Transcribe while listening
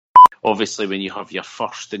obviously when you have your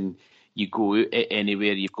first and you go out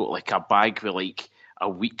anywhere, you've got like a bag with like a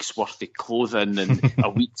week's worth of clothing and a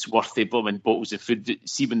week's worth of blooming bottles of food.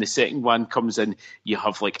 See, when the second one comes in, you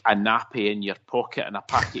have like a nappy in your pocket and a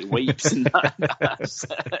packet of wipes, and that's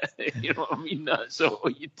you know what I mean. That's all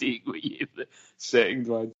you take with you. The second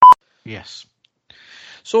one. Yes.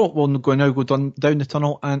 So we'll now go down the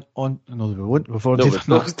tunnel and on. No, we won't. We've already done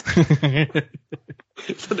that.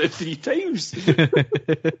 For the 3 times.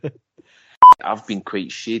 I've been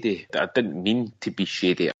quite shady. I didn't mean to be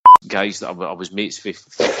shady. Guys that I was mates with.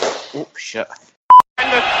 Oh, shit.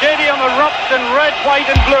 And the stadium erupts in red, white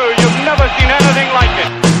and blue. You've never seen anything like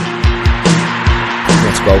it.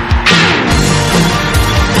 Let's go.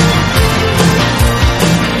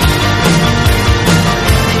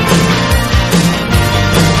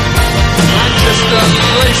 Manchester,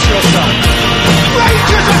 brace yourself.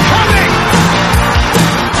 Rangers are coming!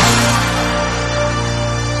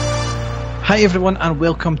 Hi everyone and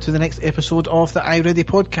welcome to the next episode of the iReady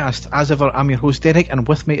podcast. As ever, I'm your host Derek and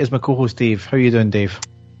with me is my co-host Dave. How are you doing, Dave?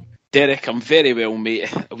 Derek, I'm very well,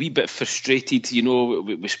 mate. A wee bit frustrated. You know,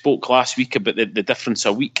 we spoke last week about the difference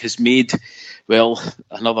a week has made. Well,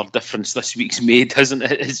 another difference this week's made, hasn't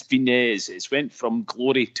it? It's been it's went from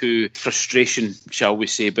glory to frustration, shall we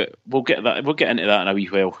say? But we'll get into that in a wee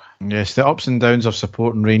while. Yes, the ups and downs of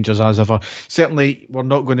supporting Rangers as ever. Certainly, we're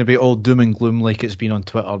not going to be all doom and gloom like it's been on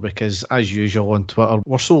Twitter because, as usual on Twitter,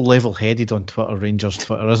 we're so level-headed on Twitter, Rangers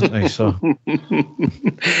Twitter, isn't it? So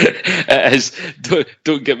it is.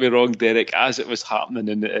 Don't get me wrong, Derek. As it was happening,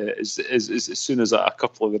 and as soon as a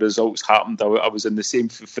couple of the results happened, I was in the same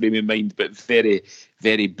frame of mind, but very,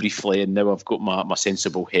 very briefly, and now I've got my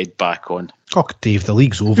sensible head back on. Oh, Dave, the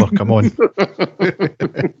league's over. Come on.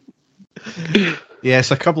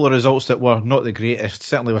 Yes, a couple of results that were not the greatest.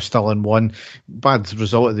 Certainly we're still in one. Bad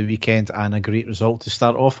result at the weekend and a great result to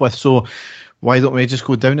start off with. So why don't we just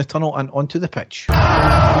go down the tunnel and onto the pitch?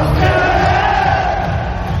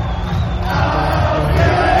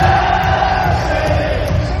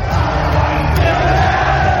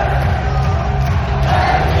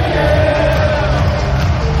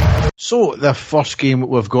 So the first game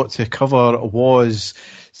we've got to cover was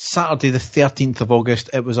Saturday the 13th of August.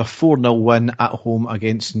 It was a 4-0 win at home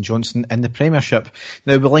against St Johnstone in the Premiership.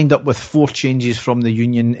 Now we lined up with 4 changes from the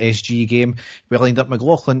Union SG game. We lined up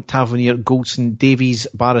McLaughlin, Tavernier, Goldson, Davies,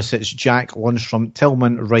 Barisic, Jack, Lundstrom,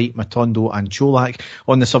 Tillman, Wright, Matondo and Cholak.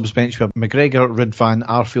 On the subs bench we have McGregor, Ridvan,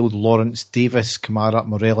 Arfield, Lawrence, Davis, Kamara,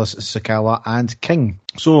 Morelos, Sakala and King.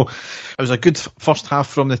 So it was a good first half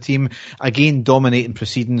from the team, again dominating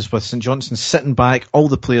proceedings with St Johnstone sitting back, all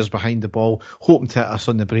the players behind the ball, hoping to hit us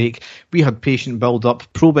on the break. We had patient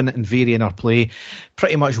build-up, probing and varying our play,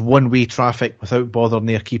 pretty much one-way traffic without bothering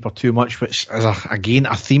their keeper too much, which is, again,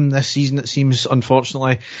 a theme this season, it seems,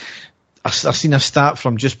 unfortunately. I've seen a stat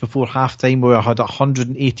from just before half-time where I had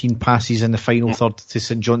 118 passes in the final third to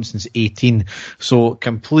St Johnstone's 18, so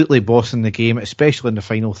completely bossing the game, especially in the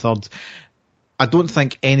final third. I don't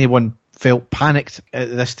think anyone felt panicked at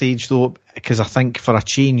this stage, though, because I think for a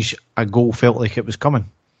change, a goal felt like it was coming.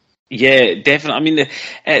 Yeah, definitely. I mean,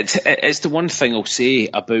 it's the one thing I'll say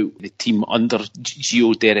about the team under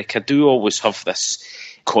Gio, Derek. I do always have this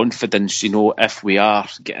confidence, you know, if we are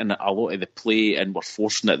getting a lot of the play and we're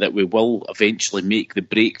forcing it, that we will eventually make the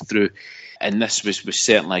breakthrough. And this was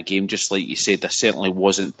certainly a game, just like you said, I certainly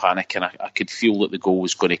wasn't panicking. I could feel that the goal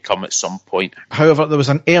was going to come at some point. However, there was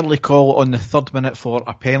an early call on the 3rd minute for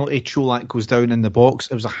a penalty. Cholak goes down in the box.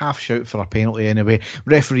 It was a half shout for a penalty anyway.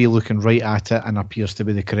 Referee looking right at it and appears to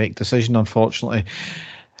be the correct decision, unfortunately.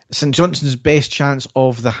 St Johnstone's best chance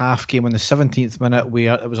of the half came on the 17th minute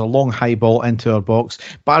where it was a long high ball into our box.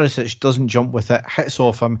 Barisic doesn't jump with it, hits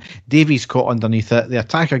off him. Davies caught underneath it. The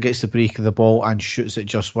attacker gets the break of the ball and shoots it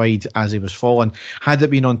just wide as he was falling. Had it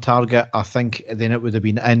been on target, I think then it would have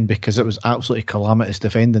been in because it was absolutely calamitous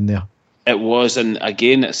defending there. It was, and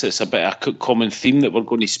again, it's a bit of a common theme that we're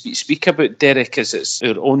going to speak about, Derek, is it's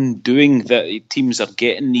our own doing that teams are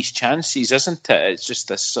getting these chances, isn't it? It's just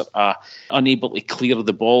this unable to clear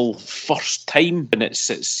the ball first time, and it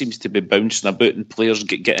seems to be bouncing about and players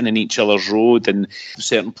getting in each other's road and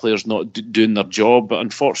certain players not doing their job. But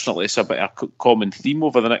unfortunately, it's a bit of a common theme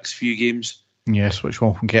over the next few games. Yes, which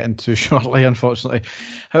we'll get into shortly, unfortunately.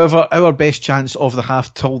 However, our best chance of the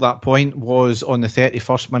half till that point was on the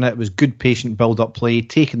 31st minute. It was good, patient build-up play,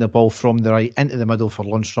 taking the ball from the right into the middle for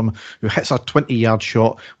Lundstrom, who hits a 20-yard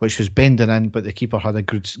shot, which was bending in, but the keeper had a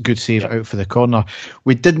good save out for the corner.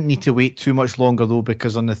 We didn't need to wait too much longer, though,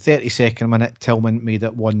 because on the 32nd minute, Tillman made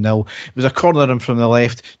it 1-0. It was a corner in from the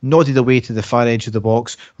left, nodded away to the far edge of the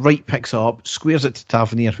box. Wright picks it up, squares it to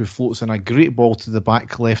Tavernier, who floats in a great ball to the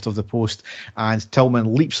back left of the post, and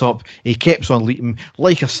Tillman leaps up. He keeps on leaping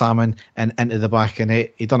like a salmon and into the back of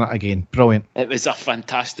net. He done it again. Brilliant. It was a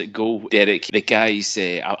fantastic goal, Derek. The guy's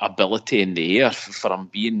ability in the air for him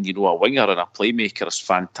being, a winger and a playmaker is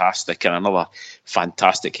fantastic, and another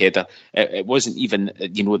fantastic header. It wasn't even,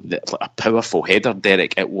 a powerful header,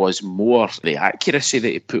 Derek. It was more the accuracy that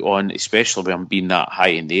he put on, especially with him being that high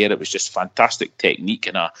in the air. It was just fantastic technique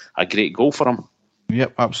and a great goal for him.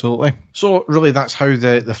 Yep, absolutely. So really that's how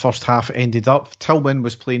the first half ended up. Tillman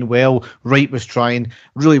was playing well, Wright was trying.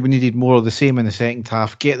 Really we needed more of the same in the second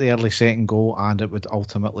half, get the early second goal, and it would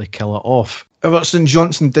ultimately kill it off. St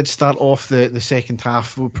Johnstone did start off the second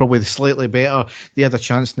half probably slightly better. They had a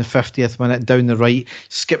chance in the 50th minute down the right,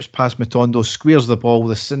 skips past Matondo, squares the ball.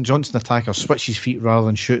 The St Johnstone attacker switches feet rather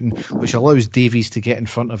than shooting, which allows Davies to get in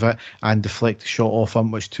front of it and deflect the shot off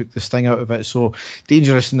him, which took the sting out of it. So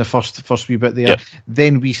dangerous in the first wee bit there. Yep.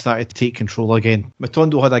 Then we started to take control again.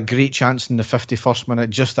 Matondo had a great chance in the 51st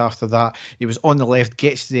minute. Just after that, he was on the left,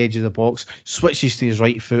 gets to the edge of the box, switches to his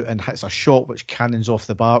right foot and hits a shot which cannons off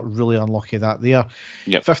the bar. Really unlucky that there.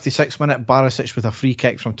 Yep. 56th minute, Barisic with a free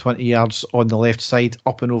kick from 20 yards on the left side,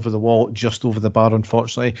 up and over the wall, just over the bar,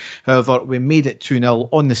 unfortunately. However, we made it 2-0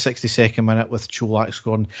 on the 62nd minute with Cholak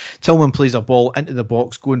scoring. Tillman plays a ball into the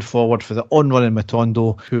box, going forward for the on-running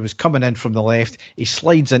Matondo, who was coming in from the left. He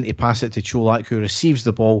slides in to pass it to Cholak, who receives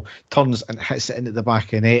the ball, turns and hits it into the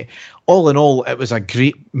back of the net. All in all, it was a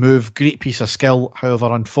great move, great piece of skill.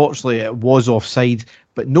 However, unfortunately, it was offside,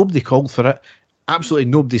 but nobody called for it. Absolutely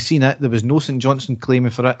nobody seen it. There was no St Johnstone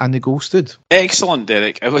claiming for it, and the goal stood. Excellent,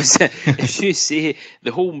 Derek. It was, as you say,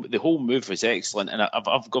 the whole move was excellent, and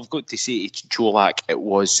I've got to say to Cholak, it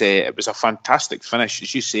was a fantastic finish,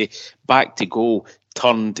 as you say, back to goal.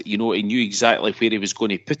 Turned, he knew exactly where he was going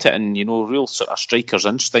to put it, and real sort of striker's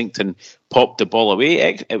instinct, and popped the ball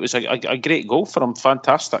away. It was a great goal for him.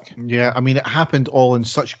 Fantastic. Yeah, I mean, it happened all in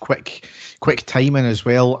such quick timing as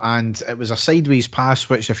well, and it was a sideways pass,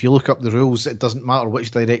 which if you look up the rules, it doesn't matter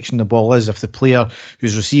which direction the ball is. If the player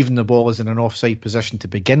who's receiving the ball is in an offside position to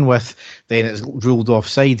begin with, then it's ruled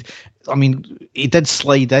offside. I mean, he did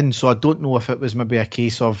slide in, so I don't know if it was maybe a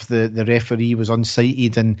case of the referee was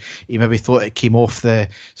unsighted and he maybe thought it came off the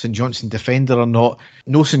St Johnstone defender or not.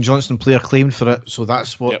 No St Johnstone player claimed for it, so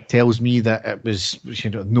that's what tells me that it was,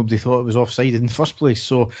 nobody thought it was offside in the first place.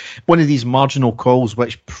 So one of these marginal calls,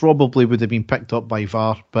 which probably would have been picked up by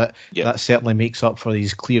VAR, but that certainly makes up for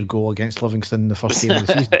his clear goal against Livingston in the first game of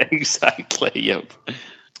the season. Exactly, yep.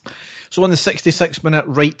 So on the 66th minute,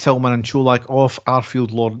 Wright, Tillman and Cholak off,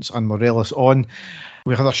 Arfield, Lawrence and Morelos on.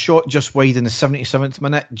 We had a shot just wide in the 77th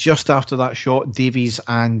minute. Just after that shot, Davies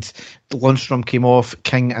and Lundstrom came off,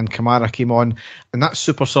 King and Kamara came on, and that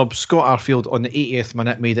super sub, Scott Arfield, on the 80th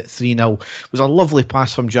minute made it 3-0. It was a lovely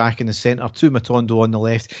pass from Jack in the centre to Matondo on the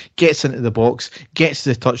left, gets into the box, gets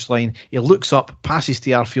to the touchline, he looks up, passes to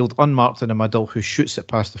Arfield, unmarked in the middle, who shoots it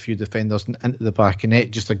past a few defenders and into the back of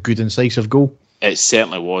net. Just a good incisive goal. It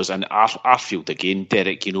certainly was, and Arfield again,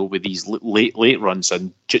 Derek, with these late runs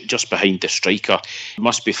and just behind the striker, it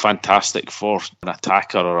must be fantastic for an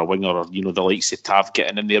attacker or a winger or the likes of Tav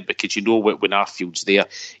getting in there, because when Arfield's there,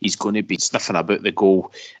 he's going to be sniffing about the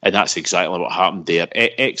goal, and that's exactly what happened there.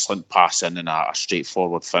 Excellent pass in and a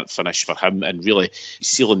straightforward finish for him, and really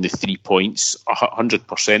sealing the 3 points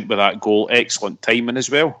 100% with that goal. Excellent timing as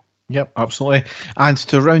well. Yep, absolutely. And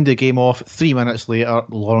to round the game off, 3 minutes later,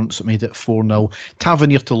 Lawrence made it 4-0.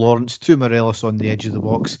 Tavernier to Lawrence, to Morelos on the edge of the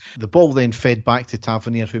box. The ball then fed back to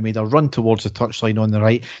Tavernier, who made a run towards the touchline on the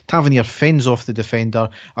right. Tavernier fends off the defender.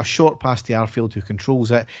 A short pass to Arfield, who controls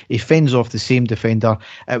it. He fends off the same defender.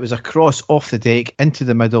 It was a cross off the deck into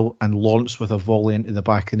the middle, and Lawrence with a volley into the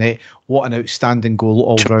back of the net. What an outstanding goal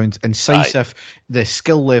all round. Incisive. The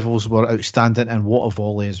skill levels were outstanding, and what a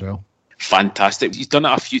volley as well. Fantastic. He's done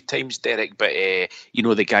it a few times, Derek, but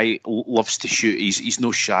the guy loves to shoot. He's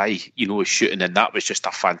no shy, shooting, and that was just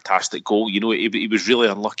a fantastic goal. He was really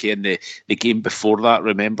unlucky in the game before that.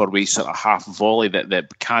 Remember, we sort of half volley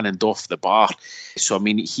that cannoned off the bar. So I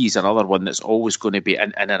mean, he's another one that's always going to be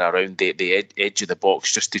in and around the edge of the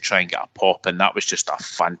box just to try and get a pop, and that was just a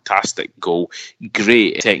fantastic goal.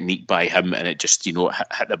 Great technique by him, and it just hit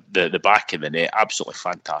the back of the net. Absolutely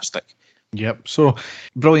fantastic. Yep, so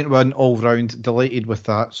brilliant win all round, delighted with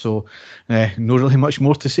that, so not really much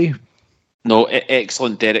more to say. No,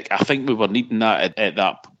 excellent, Derek. I think we were needing that at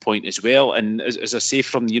that point as well. And as I say,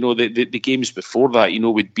 from the games before that,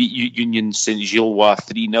 we'd beat Union Saint-Gilloise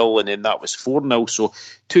 3-0, and then that was 4-0. So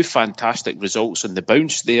 2 fantastic results on the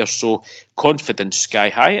bounce there. So confidence sky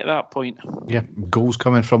high at that point. Yeah, goals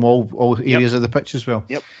coming from all areas of the pitch as well.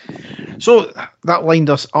 Yep. So that lined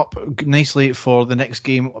us up nicely for the next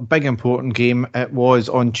game, a big important game. It was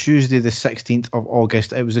on Tuesday the 16th of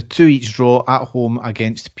August. It was a 2-2 draw at home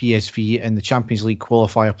against PSV in the Champions League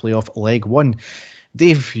qualifier playoff leg 1.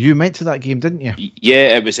 Dave, you went to that game, didn't you?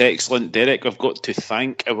 Yeah, it was excellent, Derek. I've got to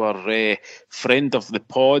thank our friend of the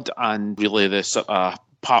pod and really the sort of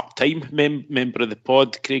part-time member of the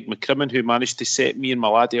pod, Craig McCrimmon, who managed to set me and my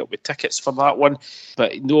laddie up with tickets for that one.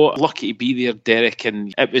 But no, lucky to be there, Derek,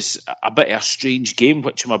 and it was a bit of a strange game,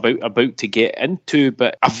 which I'm about to get into,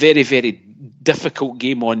 but a very, very difficult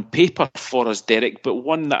game on paper for us, Derek, but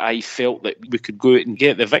one that I felt that we could go out and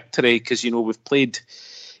get the victory, because, we've played,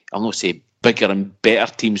 I'll not say bigger and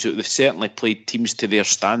better teams, but they've certainly played teams to their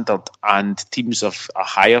standard and teams of a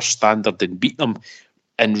higher standard and beat them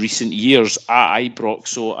in recent years at Ibrox.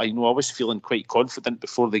 So I was feeling quite confident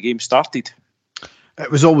before the game started. It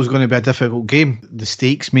was always going to be a difficult game. The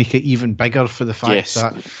stakes make it even bigger for the fact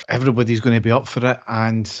that everybody's going to be up for it.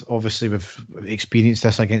 And obviously we've experienced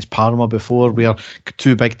this against Parma before, where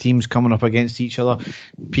 2 big teams coming up against each other.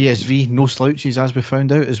 PSV, no slouches, as we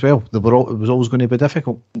found out as well. It was always going to be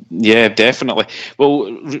difficult. Yeah, definitely.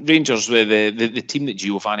 Well, Rangers, the team that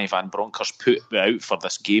Giovanni Van Bronckhorst put out for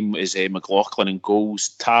this game is McLaughlin in goals,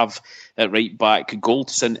 Tav at right back,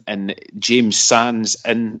 Goldson and James Sands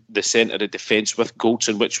in the centre of defence with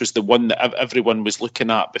Goldson, which was the one that everyone was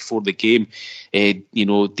looking at before the game.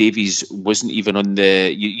 Davies wasn't even on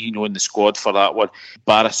the in the squad for that one.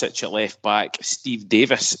 Barisic at left back, Steve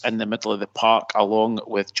Davis in the middle of the park, along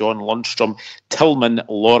with John Lundstrom. Tillman,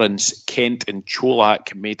 Lawrence, Kent and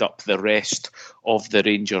Cholak made up the rest of the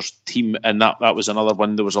Rangers team, and that was another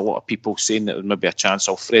one. There was a lot of people saying that there maybe a chance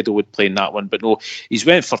Alfredo would play in that one, but no, he's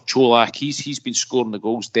went for Cholak. He's been scoring the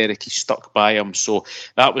goals, Derek. He's stuck by him, so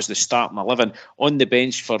that was the starting 11. On the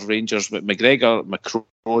bench for Rangers, McGregor,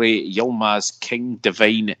 McCrory, Yilmaz, King,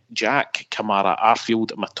 Devine, Jack, Kamara,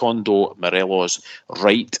 Arfield, Matondo, Morelos,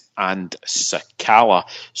 Wright and Sakala.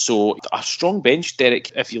 So a strong bench,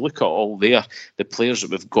 Derek. If you look at all there, the players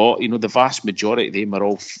that we've got, the vast majority of them are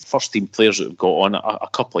all first team players that we've got on, a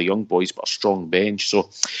couple of young boys, but a strong bench. So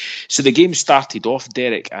the game started off,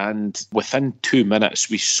 Derek, and within 2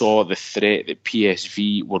 minutes we saw the threat that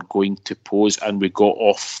PSV were going to pose, and we got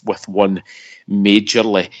off with one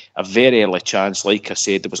majorly. A very early chance, like I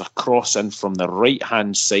said, there was a cross in from the right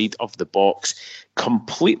hand side of the box,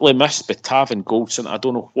 completely missed by Tav and Goldson. I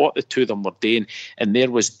don't know what the two of them were doing, and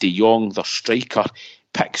there was De Jong, their striker,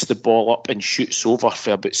 picks the ball up and shoots over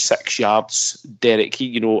for about 6 yards. Derek,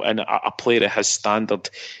 and a player of his standard,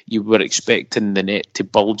 you were expecting the net to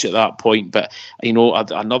bulge at that point, but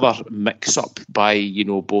another mix-up by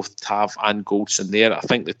both Tav and Goldson there. I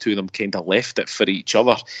think the two of them kind of left it for each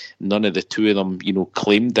other. None of the two of them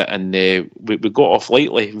claimed it, and we got off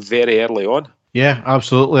lightly very early on. Yeah,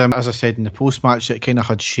 absolutely. As I said in the post-match, it kind of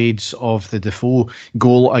had shades of the Defoe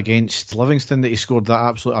goal against Livingston that he scored, that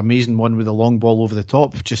absolute amazing one with the long ball over the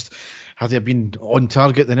top. Just had it been on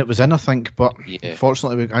target, then it was in, I think. But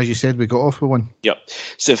Fortunately, as you said, we got off with one. Yep.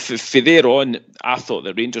 So for there on, I thought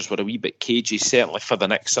the Rangers were a wee bit cagey, certainly for the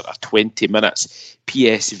next sort of 20 minutes.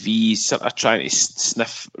 PSV sort of trying to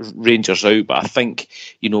sniff Rangers out, but I think,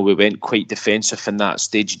 we went quite defensive in that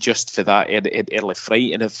stage just for that early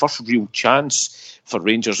fright. And the first real chance for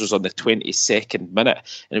Rangers was on the 22nd minute,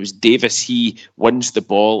 and it was Davis. He wins the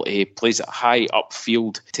ball, plays it high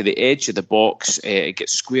upfield to the edge of the box. It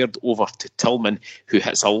gets squared over to Tillman, who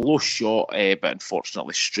hits a low shot, but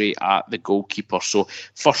unfortunately straight at the goalkeeper. So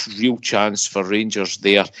first real chance for Rangers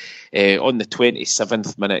there. On the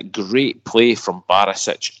 27th minute, great play from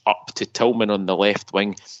Barisic up to Tillman on the left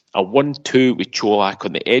wing. A 1-2 with Cholak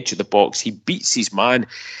on the edge of the box. He beats his man,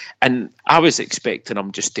 and I was expecting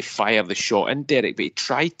him just to fire the shot in, Derek, but he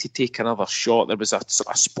tried to take another shot. There was a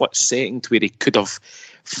split second where he could have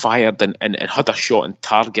fired and had a shot on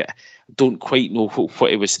target. Don't quite know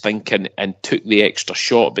what he was thinking and took the extra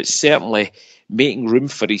shot, but certainly making room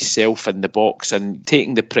for himself in the box and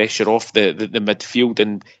taking the pressure off the midfield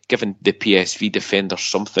and giving the PSV defenders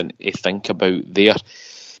something to think about there.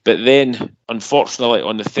 But then, unfortunately,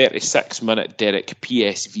 on the 36th minute, Derek,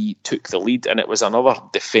 PSV took the lead, and it was another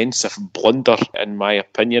defensive blunder, in my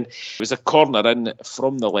opinion. It was a corner in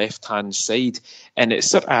from the left-hand side, and it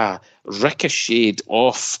sort of ricocheted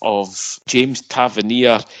off of James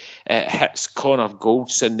Tavernier. It hits Connor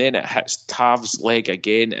Goldson, then it hits Tav's leg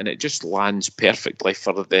again, and it just lands perfectly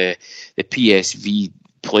for the PSV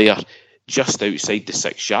player just outside the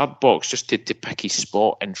 6-yard box, just to pick his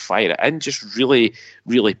spot and fire it in. Just really,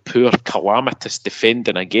 really poor, calamitous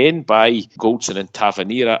defending again by Goldson and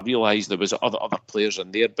Tavernier. I realised there was other players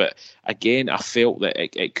in there, but again, I felt that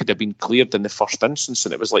it could have been cleared in the first instance,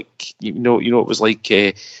 and it was like, it was like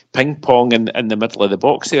ping pong in the middle of the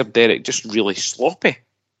box there, Derek, just really sloppy.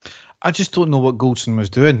 I just don't know what Goldson was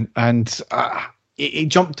doing, and he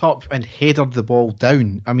jumped up and headed the ball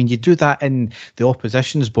down. I mean, you do that in the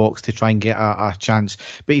opposition's box to try and get a chance,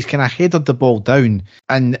 but he's kind of headed the ball down,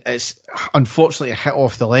 and it's unfortunately a hit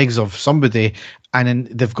off the legs of somebody, and then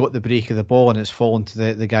they've got the break of the ball, and it's fallen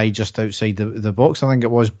to the guy just outside the box, I think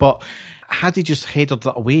it was. But had he just headed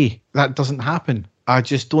that away, that doesn't happen. I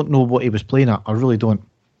just don't know what he was playing at. I really don't.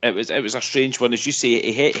 It was a strange one. As you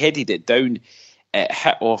say, he headed it down. It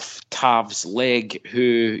hit off Tav's leg,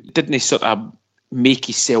 who didn't sort of make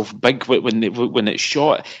himself big when it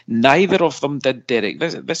shot. Neither of them did, Derek.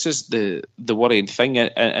 This is the worrying thing,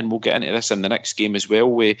 and we'll get into this in the next game as well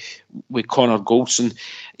with Connor Goldson.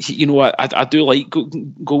 I do like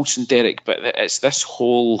Goldson, Derek, but it's this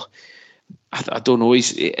whole, I don't know.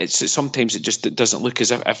 Sometimes it just doesn't look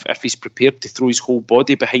as if he's prepared to throw his whole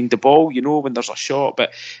body behind the ball, when there's a shot.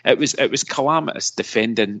 But it was calamitous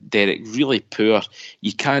defending, Derek. Really poor.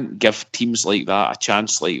 You can't give teams like that a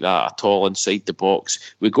chance like that at all inside the box.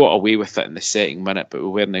 We got away with it in the second minute, but we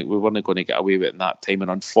weren't going to get away with it in that time.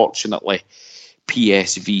 And unfortunately,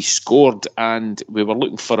 PSV scored, and we were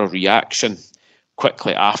looking for a reaction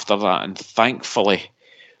quickly after that. And thankfully,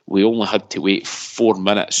 we only had to wait 4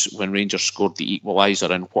 minutes when Rangers scored the equaliser,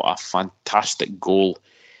 and what a fantastic goal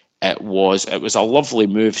it was. It was a lovely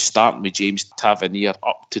move, starting with James Tavernier,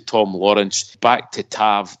 up to Tom Lawrence, back to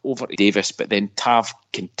Tav, over to Davis, but then Tav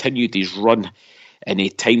continued his run, and he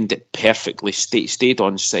timed it perfectly, stayed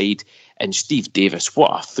on side, and Steve Davis,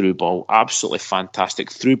 what a through ball, absolutely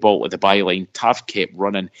fantastic through ball to the byline. Tav kept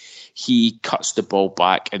running. He cuts the ball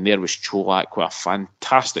back, and there was Čolak with a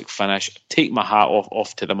fantastic finish. Take my hat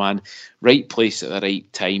off to the man. Right place at the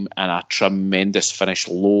right time, and a tremendous finish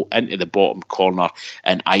low into the bottom corner,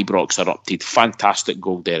 and Ibrox erupted. Fantastic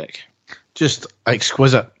goal, Derek. Just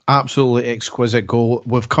exquisite, absolutely exquisite goal.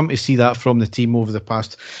 We've come to see that from the team over the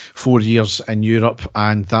past 4 years in Europe,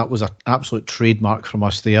 and that was an absolute trademark from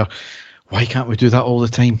us there. Why can't we do that all the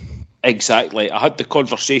time? Exactly. I had the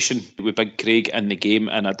conversation with Big Craig in the game,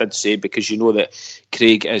 and I did say, because you know that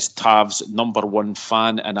Craig is Tav's number one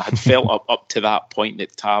fan, and I had felt up to that point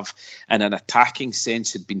that Tav, in an attacking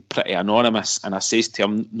sense, had been pretty anonymous. And I says to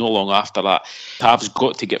him no long after that, Tav's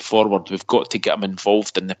got to get forward. We've got to get him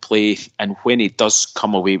involved in the play. And when he does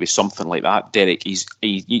come away with something like that, Derek,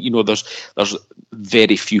 there's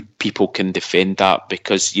very few people can defend that,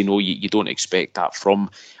 because you don't expect that from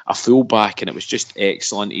a fullback, and it was just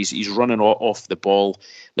excellent. He's running off the ball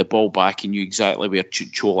back. He knew exactly where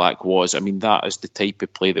Čolak was. I mean, that is the type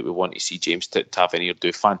of play that we want to see James Tavernier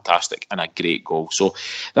do. Fantastic, and a great goal. So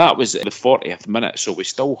that was the 40th minute. So we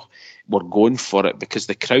still were going for it, because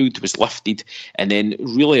the crowd was lifted, and then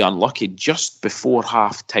really unlucky just before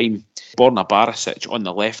half time, Borna Barisic on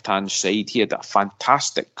the left hand side, he had a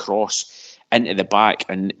fantastic cross into the back,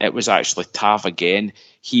 and it was actually Tav again.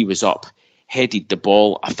 He was up, headed the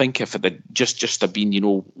ball. I think if it had just have been,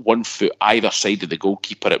 1 foot either side of the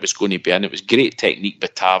goalkeeper, it was going to be in. It was great technique by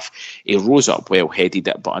Tav. He rose up well, headed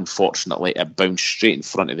it, but unfortunately it bounced straight in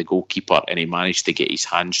front of the goalkeeper, and he managed to get his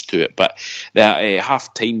hands to it. But the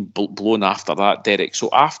half-time blown after that, Derek. So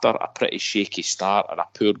after a pretty shaky start and a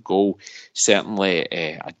poor goal, certainly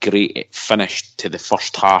a great finish to the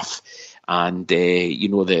first half. And,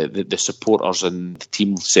 the supporters and the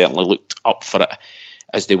team certainly looked up for it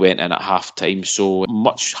as they went in at half-time. So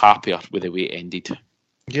much happier with the way it ended.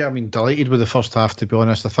 Yeah, I mean, delighted with the first half, to be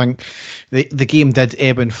honest. I think the game did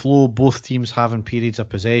ebb and flow, both teams having periods of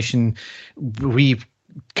possession. We've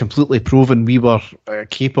completely proven we were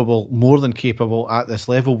capable, more than capable at this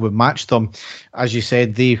level. We matched them. As you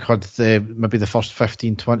said, they had maybe the first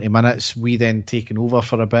 15, 20 minutes. We then taken over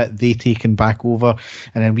for a bit, they taken back over,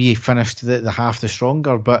 and then we finished the half the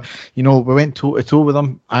stronger. But, we went toe-to-toe with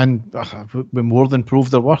them, and we more than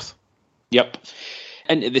proved their worth. Yep.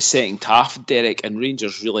 into the second half, Derek, and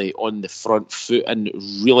Rangers really on the front foot and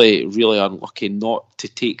really, really unlucky not to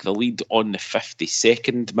take the lead on the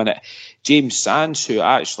 52nd minute. James Sands, who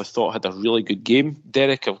I actually thought had a really good game,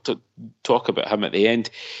 Derek, I'll talk about him at the end,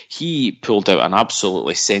 he pulled out an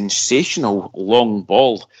absolutely sensational long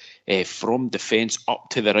ball from defence up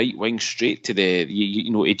to the right wing, straight to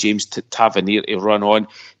to James Tavernier to run on.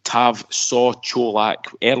 Tav saw Cholak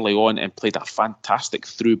early on and played a fantastic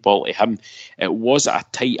through ball to him. It was at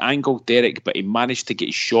a tight angle, Derek, but he managed to get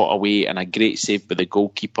his shot away, and a great save by the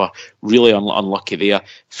goalkeeper. Really unlucky there.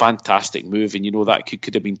 Fantastic move, and that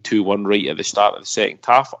could have been 2-1 right at the start of the second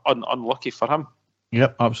half. Unlucky for him.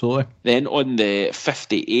 Yep, absolutely. Then on the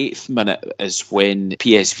 58th minute is when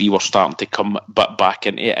PSV were starting to come back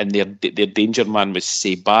into it, and their danger man was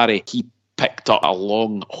Sabari. He picked up a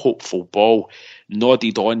long, hopeful ball,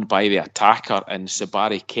 nodded on by the attacker, and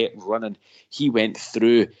Sabari kept running. He went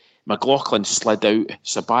through. McLaughlin slid out.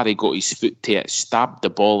 Sabari got his foot to it, stabbed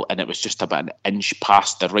the ball, and it was just about an inch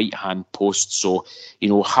past the right-hand post. So,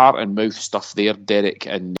 heart and mouth stuff there, Derek,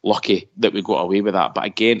 and lucky that we got away with that. But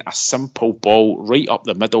again, a simple ball right up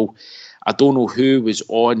the middle. I don't know who was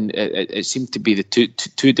on. It seemed to be the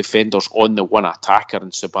two defenders on the one attacker,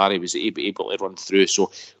 and Sabari was able to run through.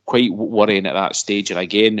 So quite worrying at that stage. And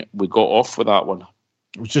again, we got off with that one.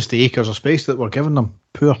 It was just the acres of space that we're giving them.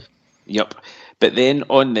 Poor. Yep. But then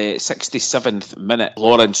on the 67th minute,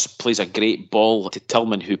 Lawrence plays a great ball to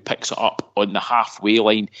Tillman, who picks it up on the halfway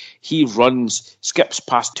line. He runs, skips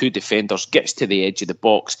past two defenders, gets to the edge of the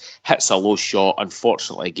box, hits a low shot,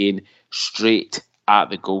 unfortunately again, straight at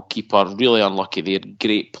the goalkeeper. Really unlucky there.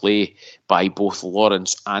 Great play by both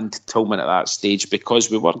Lawrence and Tillman at that stage, because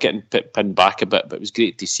we were getting pinned back a bit, but it was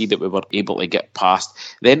great to see that we were able to get past.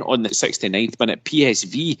 Then on the 69th minute,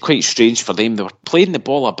 PSV, quite strange for them, they were playing the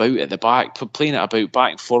ball about at the back, playing it about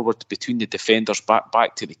back and forward between the defenders,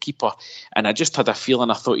 back to the keeper, and I just had a feeling,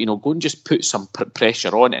 I thought, go and just put some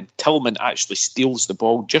pressure on, and Tillman actually steals the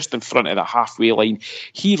ball just in front of the halfway line.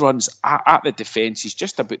 He runs at the defence, he's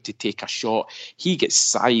just about to take a shot, he gets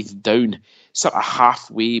scythed down sort of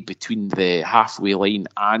halfway between the halfway line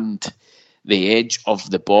and the edge of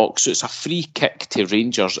the box. So it's a free kick to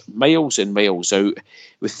Rangers, miles and miles out.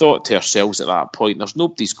 We thought to ourselves at that point, there's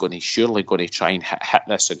nobody's surely going to try and hit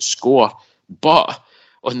this and score. But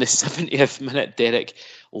on the 70th minute, Derek,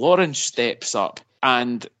 Lawrence steps up,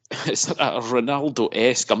 and it's a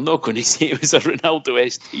Ronaldo-esque, I'm not going to say it was a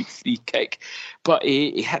Ronaldo-esque type free kick, but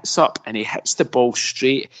he hits up and he hits the ball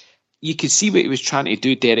straight. You can see what he was trying to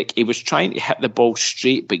do, Derek. He was trying to hit the ball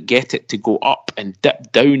straight, but get it to go up and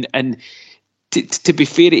dip down. And to be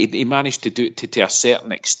fair, he managed to do it to a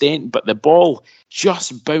certain extent, but the ball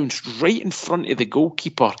just bounced right in front of the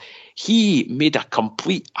goalkeeper. He made a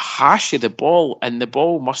complete hash of the ball, and the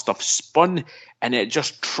ball must have spun, and it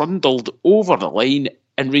just trundled over the line,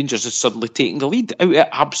 and Rangers is suddenly taking the lead out of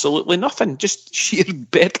absolutely nothing. Just sheer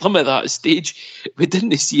bedlam at that stage. We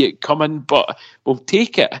didn't see it coming, but we'll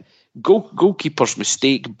take it. Goalkeeper's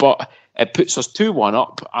mistake, but it puts us 2-1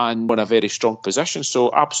 up and in a very strong position. So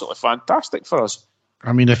absolutely fantastic for us.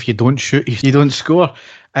 I mean, if you don't shoot, you don't score.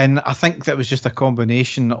 And I think that was just a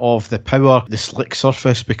combination of the power, the slick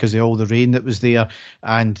surface because of all the rain that was there,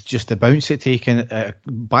 and just the bounce it taken.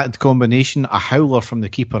 Bad combination, a howler from the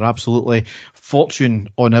keeper, absolutely. Fortune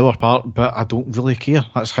on our part, but I don't really care.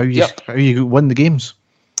 That's how you win the games.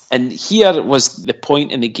 And here was the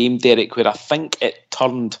point in the game, Derek, where I think it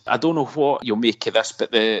turned. I don't know what you'll make of this,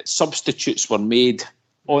 but the substitutes were made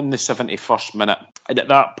on the 71st minute. And at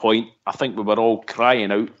that point, I think we were all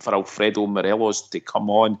crying out for Alfredo Morelos to come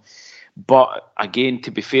on. But again,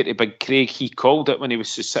 to be fair to Big Craig, he called it when he was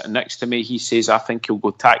sitting next to me. He says, I think he'll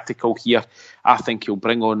go tactical here. I think he'll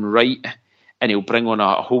bring on Wright, and he'll bring on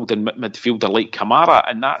a holding midfielder like Kamara.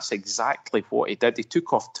 And that's exactly what he did. He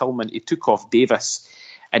took off Tillman, he took off Davis,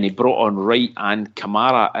 and he brought on Wright and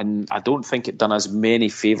Kamara, and I don't think it done us many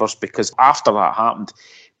favours, because after that happened,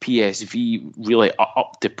 PSV really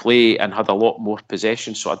upped the play and had a lot more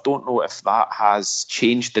possession. So I don't know if that has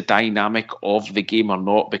changed the dynamic of the game or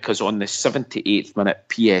not, because on the 78th minute,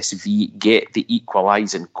 PSV get the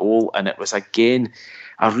equalising goal, and it was again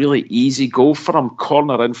a really easy goal for him.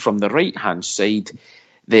 Corner in from the right-hand side.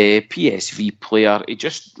 The PSV player, he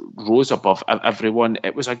just rose above everyone.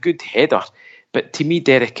 It was a good header. But to me,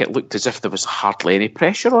 Derek, it looked as if there was hardly any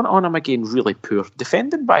pressure on him again. Really poor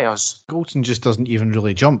defending by us. Goldson just doesn't even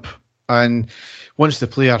really jump. And once the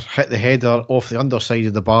player hit the header off the underside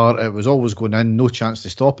of the bar, it was always going in, no chance to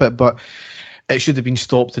stop it. But it should have been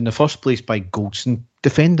stopped in the first place by Goldson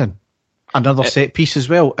defending. Another set piece as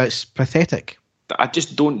well. It's pathetic. I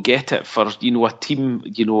just don't get it for, a team,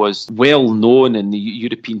 as well known in the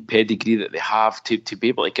European pedigree that they have to be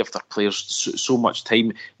able to give their players so much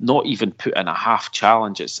time, not even put in a half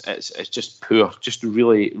challenge. It's just poor, just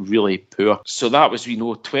really, really poor. So that was,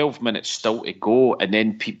 12 minutes still to go, and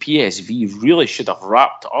then PSV really should have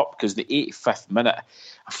wrapped it up, because the 85th minute,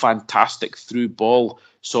 a fantastic through ball,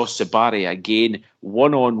 saw Sabari again,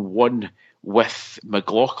 one-on-one with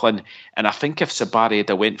McLaughlin, and I think if Sabari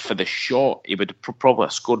had went for the shot, he would have probably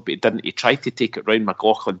scored, but he didn't. He tried to take it round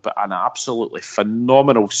McLaughlin, but an absolutely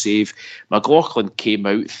phenomenal save. McLaughlin came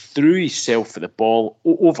out, threw himself at the ball,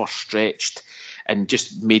 overstretched, and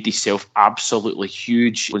just made himself absolutely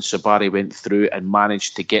huge when Sabari went through and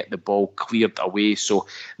managed to get the ball cleared away. So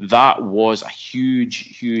that was a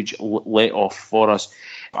huge let-off for us.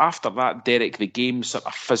 After that, Derek, the game sort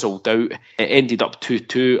of fizzled out. It ended up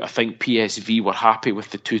 2-2. I think PSV were happy with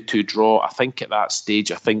the 2-2 draw. I think at that stage,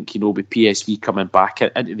 with PSV coming back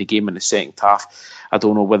into the game in the second half, I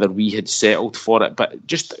don't know whether we had settled for it, but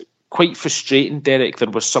just quite frustrating, Derek. There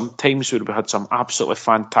was some times where we had some absolutely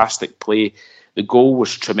fantastic play. The goal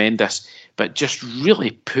was tremendous, but just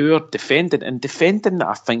really poor defending. And defending that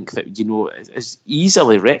I think that, is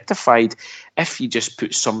easily rectified if you just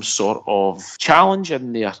put some sort of challenge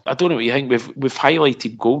in there. I don't know what you think. We've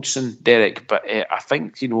highlighted Goldson, Derek, but I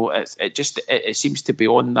think, it seems to be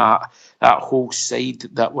on that whole side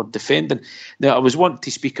that we're defending. Now, I was wanting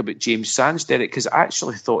to speak about James Sands, Derek, because I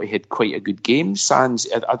actually thought he had quite a good game. Sands,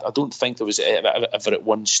 I don't think there was ever at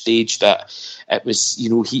one stage that it was,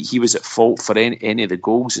 he was at fault for any of the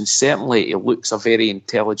goals, and certainly he looks a very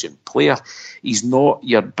intelligent player. He's not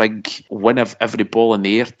your big win of every ball in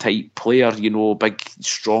the air type player, big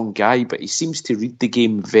strong guy, but he seems to read the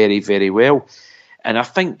game very, very well. And I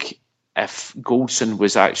think if Goldson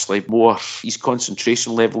was actually more, his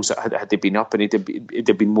concentration levels had they been up and he'd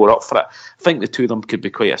have been more up for it, I think the two of them could be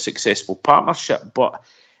quite a successful partnership, but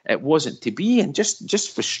it wasn't to be, and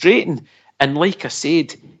just frustrating. And like I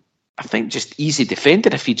said, I think just easy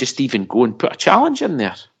defending if you just even go and put a challenge in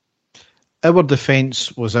there. Our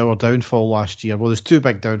defence was our downfall last year. Well, there's two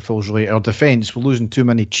big downfalls really. Our defence, we're losing too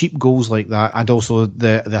many cheap goals like that, and also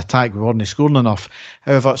the attack, we weren't scoring enough.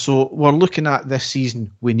 However, so we're looking at this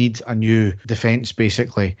season, we need a new defence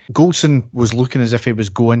basically. Goldson was looking as if he was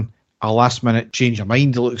going. A last minute change of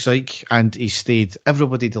mind, it looks like, and he stayed.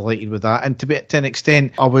 Everybody delighted with that, and to an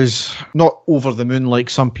extent, I was not over the moon like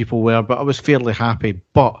some people were, but I was fairly happy.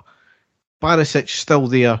 But Barisic still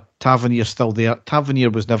there, Tavernier still there. Tavernier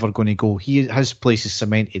was never going to go. His place is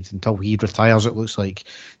cemented until he retires, it looks like.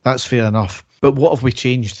 That's fair enough. But what have we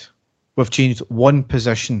changed? We've changed one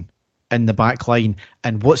position in the back line,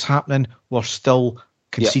 and what's happening? We're still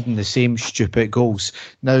conceding the same stupid goals.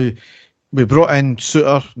 Now, we brought in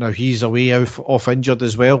Suter. Now he's away off injured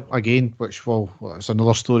as well, again, which, that's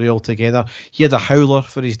another story altogether. He had a howler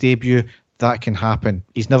for his debut. That can happen.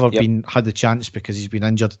 He's never had the chance because he's been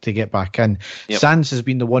injured to get back in. Sands has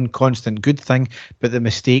been the one constant good thing, but the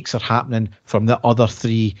mistakes are happening from the other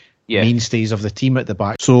three mainstays of the team at the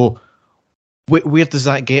back. So where does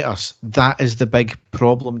that get us? That is the big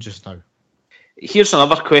problem just now. Here's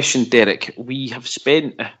another question, Derek. We have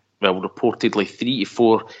spent, reportedly £3 to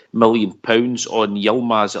 £4 million on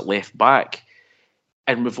Yilmaz at left back,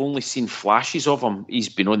 and we've only seen flashes of him. He's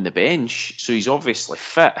been on the bench, so he's obviously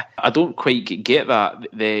fit. I don't quite get that.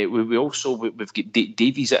 We've got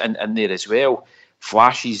Davies in there as well.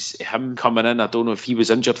 Flashes, him coming in. I don't know if he was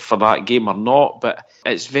injured for that game or not, but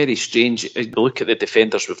it's very strange. Look at the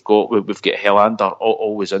defenders we've got. We've got Helander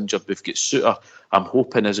always injured. We've got Suter, I'm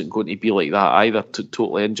hoping isn't going to be like that either,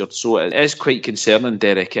 totally injured. So it is quite concerning,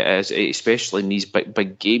 Derek. It is, especially in these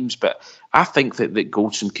big games. But I think that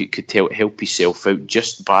Goldson could help himself out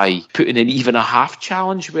just by putting in even a half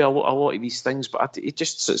challenge with a lot of these things. But it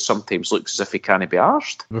just sometimes looks as if he can't be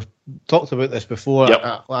arsed. We've talked about this before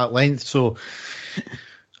at length, so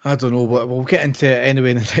I don't know, but we'll get into it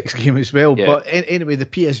anyway in the next game as well. Yeah. But anyway, the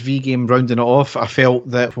PSV game, rounding it off, I felt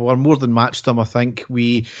that we were more than matched them. I think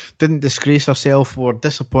we didn't disgrace ourselves. We were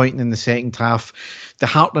disappointing in the second half. The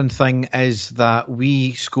heartening thing is that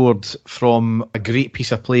we scored from a great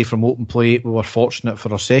piece of play from open play. We were fortunate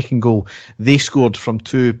for our second goal. They scored from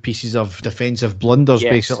two pieces of defensive blunders,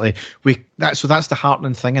 basically. So that's the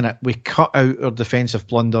heartening thing in it. We cut out our defensive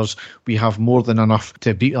blunders. We have more than enough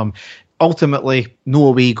to beat them. Ultimately, no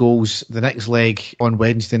away goals the next leg on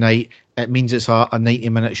Wednesday night. It means it's a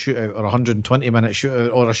 90-minute shootout or a 120-minute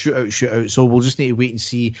shootout or a shootout. So we'll just need to wait and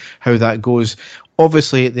see how that goes.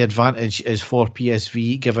 Obviously, the advantage is for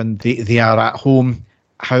PSV, given they are at home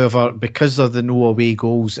However, because of the no away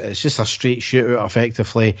goals, it's just a straight shootout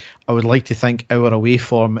effectively. I would like to think our away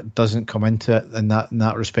form doesn't come into it in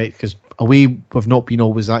that respect, because away we've not been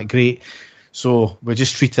always that great. So we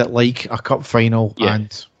just treat it like a cup final,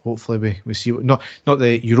 and hopefully we see not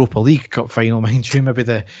the Europa League Cup final, mind you, maybe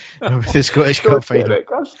the Scottish Cup final.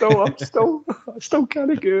 I still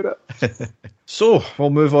can't get it. So we'll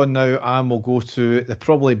move on now, and we'll go to the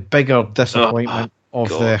probably bigger disappointment of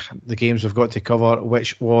the games we've got to cover,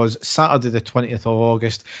 which was Saturday the 20th of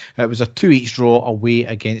August. It was a 2-2 draw away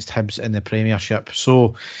against Hibs in the Premiership.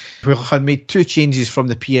 So we had made 2 changes from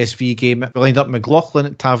the PSV game. We lined up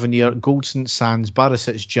McLaughlin, Tavernier, Goldson, Sands,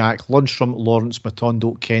 Barisic, Jack, Lundstrom, Lawrence,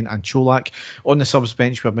 Matondo, Kent and Cholak. On the subs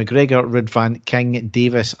bench we have McGregor, Ridvan, King,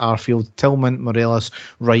 Davis, Arfield, Tillman, Morelos,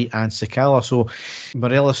 Wright and Sakala. So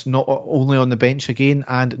Morelos not only on the bench again,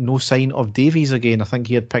 and no sign of Davies again. I think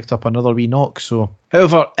he had picked up another wee knock. So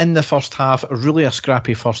however, in the first half, really a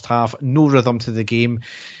scrappy first half, no rhythm to the game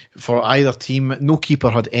for either team. No keeper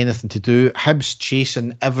had anything to do. Hibs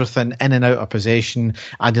chasing everything in and out of possession,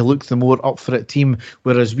 and they looked the more up for it team,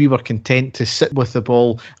 whereas we were content to sit with the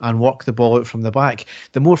ball and work the ball out from the back.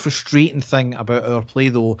 The more frustrating thing about our play,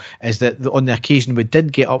 though, is that on the occasion we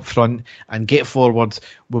did get up front and get forward,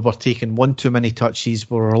 we were taking one too many touches,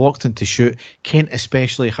 we were reluctant to shoot. Kent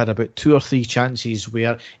especially had about 2 or 3 chances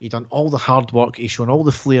where he'd done all the hard work, he's shown all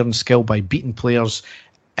the flair and skill by beating players,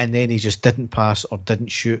 and then he just didn't pass or didn't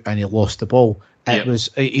shoot and he lost the ball. It was.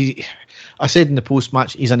 I said in the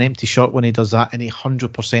post-match, he's an empty shirt when he does that, and he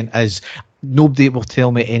 100% is. Nobody will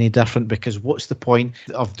tell me any different, because what's the point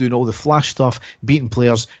of doing all the flash stuff, beating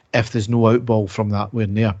players, if there's no outball from that we're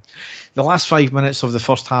near. The last 5 minutes of the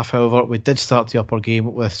first half, however, we did start the upper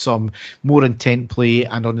game with some more intent play,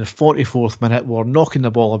 and on the 44th minute we were knocking the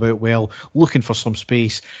ball about well, looking for some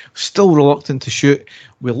space, still reluctant to shoot.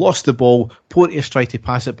 We lost the ball, Porteous tried to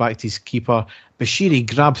pass it back to his keeper,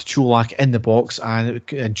 Bashiri grabbed Cholak in the box and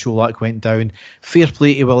Cholak went down. Fair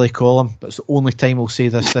play to Willie Collum, but it's the only time we'll say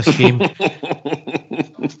this game,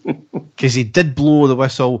 because he did blow the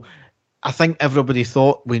whistle. I think everybody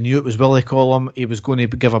thought, we knew it was Willie Collum, he was going to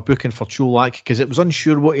give a booking for Cholak, because it was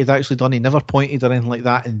unsure what he'd actually done. He never pointed or anything like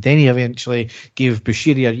that, and then he eventually gave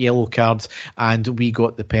Bashiri a yellow card and we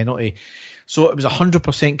got the penalty. So it was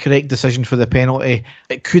 100% correct decision for the penalty.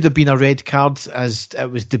 It could have been a red card, as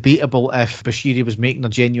it was debatable if Bashiri was making a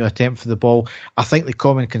genuine attempt for the ball. I think the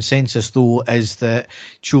common consensus, though, is that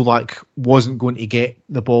Cholak wasn't going to get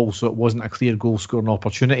the ball, so it wasn't a clear goal-scoring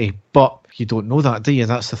opportunity. But you don't know that, do you?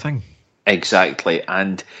 That's the thing. Exactly,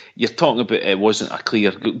 and you're talking about it wasn't a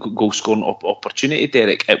clear goal-scoring opportunity,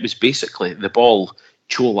 Derek. It was basically the ball,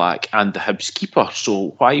 Cholak and the Hibs keeper.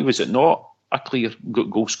 So why was it not a clear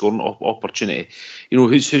goal-scoring opportunity? You know,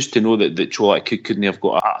 who's to know that Cholak couldn't have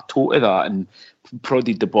got a toe to that and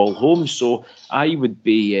prodded the ball home? So I would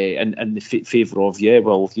be in the favour of,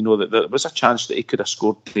 that there was a chance that he could have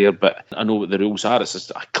scored there, but I know what the rules are. It's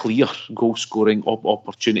just a clear goal-scoring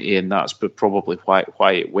opportunity, and that's probably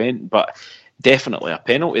why it went. But definitely a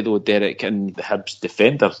penalty, though, Derek, and the Hibs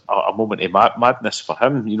defender, a moment of madness for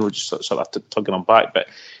him, just sort of tugging him back. But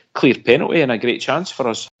clear penalty and a great chance for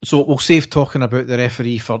us. So we'll save talking about the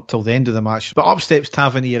referee for till the end of the match. But up steps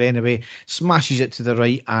Tavernier anyway, smashes it to the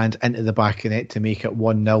right and into the back of the net to make it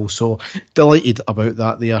 1-0. So delighted about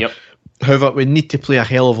that there. Yep. However, we need to play a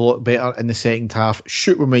hell of a lot better in the second half.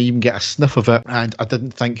 Shoot, we might even get a sniff of it, and I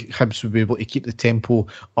didn't think Hibs would be able to keep the tempo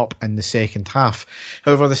up in the second half.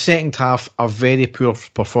 However, the second half, a very poor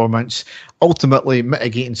performance. Ultimately,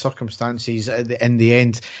 mitigating circumstances in the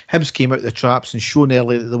end. Hibs came out the traps and shown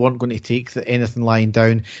early that they weren't going to take anything lying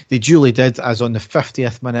down. They duly did, as on the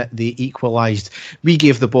 50th minute they equalised. We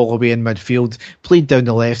gave the ball away in midfield, played down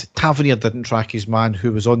the left. Tavernier didn't track his man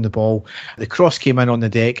who was on the ball. The cross came in on the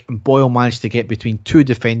deck and Boyle managed to get between 2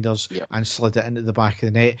 defenders and slid it into the back of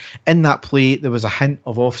the net. In that play, there was a hint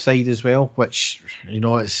of offside as well, which,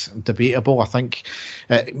 it's debatable. I think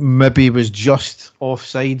it maybe was just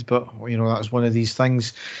offside, but, that's one of these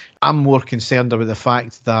things. I'm more concerned about the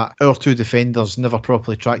fact that our 2 defenders never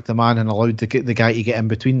properly tracked the man and allowed the guy to get in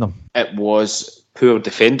between them. It was poor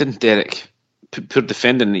defending, Derek. Poor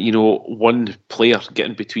defending, one player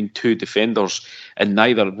getting between 2 defenders and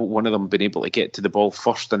neither one of them being able to get to the ball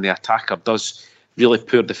first and the attacker does. Really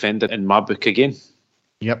poor defending in my book again.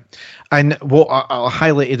 Yep. And what I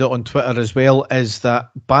highlighted it on Twitter as well is that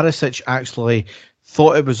Barisic actually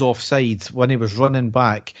thought it was offside when he was running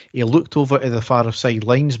back. He looked over to the far side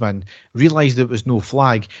linesman, realised it was no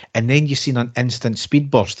flag, and then you seen an instant speed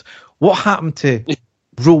burst. What happened to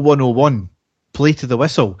Rule 101? play to the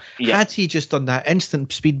whistle. Yeah. Had he just done that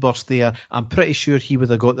instant speed burst there, I'm pretty sure he would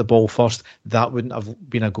have got the ball first. That wouldn't have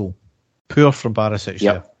been a goal. Poor from Barisic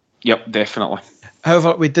there. Yep, definitely.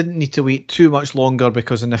 However, we didn't need to wait too much longer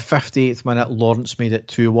because in the 58th minute, Lawrence made it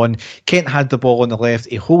 2-1. Kent had the ball on the left.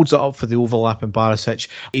 He holds it up for the overlapping Barisic.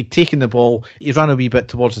 He'd taken the ball. He ran a wee bit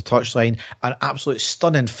towards the touchline. An absolute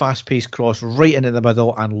stunning, fast-paced cross right into the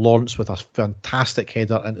middle, and Lawrence with a fantastic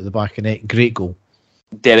header into the back of net. Great goal.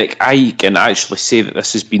 Derek, I can actually say that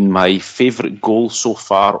this has been my favourite goal so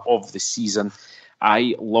far of the season.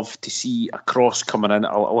 I love to see a cross coming in.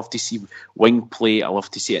 I love to see wing play. I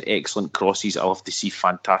love to see excellent crosses. I love to see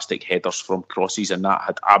fantastic headers from crosses, and that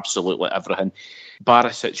had absolutely everything.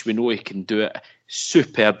 Barisic, we know he can do it.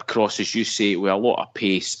 Superb cross, as you say, with a lot of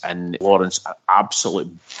pace, and Lawrence, an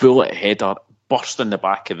absolute bullet header, burst in the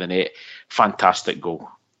back of the net. Fantastic goal.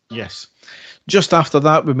 Yes. Just after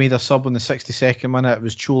that, we made a sub in the 62nd minute. It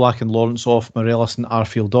was Cholak and Lawrence off, Morelos and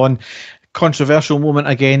Arfield on. Controversial moment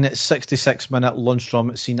again, 66-minute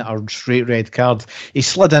Lundstrom seen a straight red card. He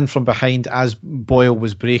slid in from behind as Boyle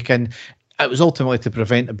was breaking. It was ultimately to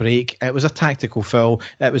prevent a break. It was a tactical foul.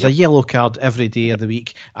 It was a yellow card every day of the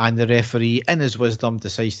week, and the referee, in his wisdom,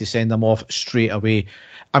 decides to send him off straight away.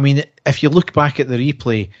 I mean, if you look back at the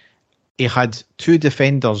replay, he had two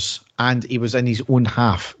defenders and he was in his own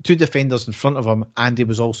half. Two defenders in front of him and he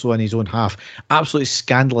was also in his own half. Absolutely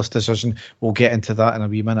scandalous decision. We'll get into that in a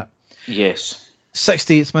wee minute. Yes.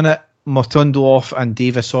 68th minute, Motundo off and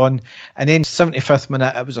Davis on. And then 75th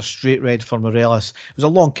minute, it was a straight red for Morelos. It was a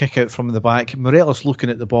long kick out from the back. Morelos looking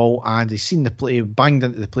at the ball and he's seen the play, banged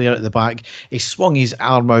into the player at the back. He swung his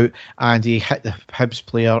arm out and he hit the Hibs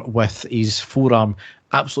player with his forearm.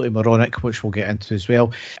 Absolutely moronic, which we'll get into as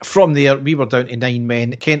well. From there, we were down to 9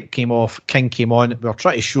 men. Kent came off, King came on. We were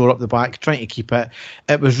trying to shore up the back, trying to keep it.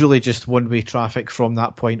 It was really just one-way traffic from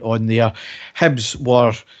that point on there. Hibs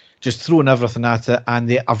were just throwing everything at it, and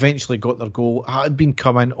they eventually got their goal. It had been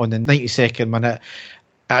coming on the 92nd minute.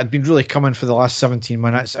 It had been really coming for the last 17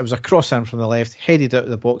 minutes. It was a cross-in from the left, headed out of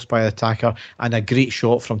the box by the attacker, and a great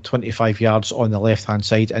shot from 25 yards on the left-hand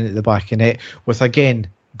side into the back of net, with, again,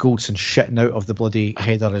 Goldson shitting out of the bloody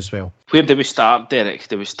header as well. Where did we start, Derek?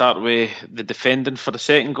 Did we start with the defending for the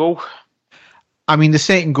second goal? I mean, the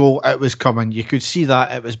second goal, it was coming. You could see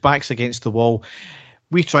that. It was backs against the wall.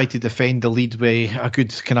 We tried to defend the lead with a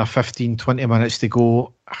good kind of 15, 20 minutes to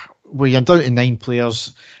go. Well, you're down to 9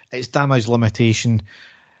 players. It's damage limitation.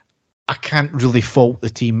 I can't really fault the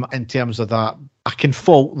team in terms of that. I can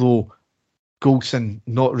fault, though, Goldson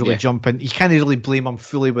not really jumping. You can't really blame him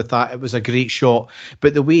fully with that. It was a great shot.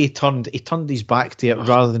 But the way he turned his back to it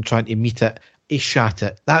rather than trying to meet it. He shat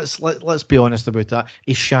it. Let's be honest about that.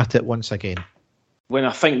 He shat it once again. When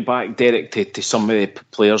I think back, Derek, to some of the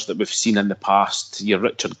players that we've seen in the past, your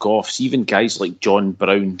Richard Goffs, even guys like John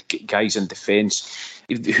Brown, guys in defence,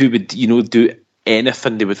 who would, do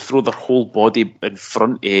anything. They would throw their whole body in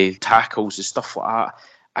front of tackles and stuff like that.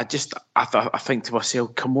 I think to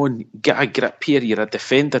myself, come on, get a grip here. You're a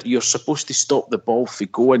defender. You're supposed to stop the ball from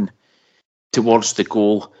going towards the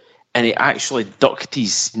goal. And he actually ducked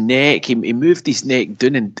his neck. He moved his neck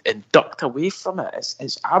down and ducked away from it.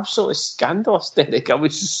 It's absolutely scandalous, Derek. I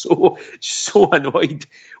was so annoyed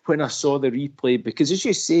when I saw the replay because, as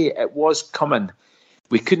you say, it was coming.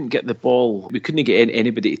 We couldn't get the ball. We couldn't get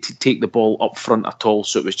anybody to take the ball up front at all.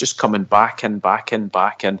 So it was just coming back in.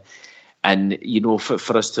 And,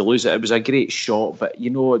 for us to lose it, it was a great shot. But,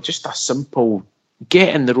 just a simple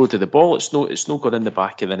get in the road of the ball. It's no going in the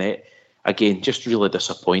back of the net. Again, just really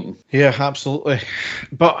disappointing. Yeah, absolutely.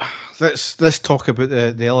 But let's talk about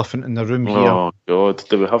the elephant in the room here. Oh, God,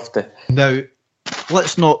 do we have to? Now,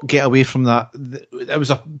 let's not get away from that. It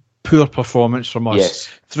was a poor performance from us. Yes.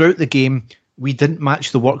 Throughout the game, we didn't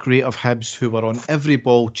match the work rate of Hibs, who were on every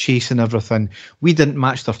ball, chasing everything. We didn't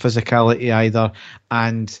match their physicality either,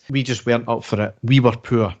 and we just weren't up for it. We were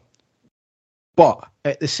poor. But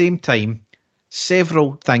at the same time,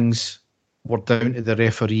 several things were down to the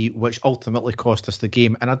referee, which ultimately cost us the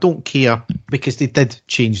game. And I don't care, because they did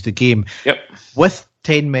change the game. Yep. With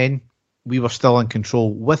 10 men, we were still in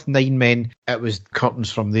control. With 9 men, it was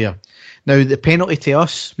curtains from there. Now, the penalty to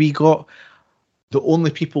us, we got... The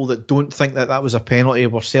only people that don't think that was a penalty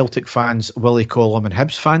were Celtic fans, Willie Collum and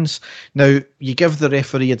Hibs fans. Now, you give the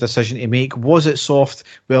referee a decision to make. Was it soft?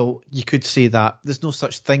 Well, you could say that. There's no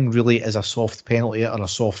such thing really as a soft penalty or a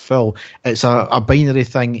soft foul. It's a binary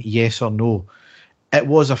thing, yes or no. It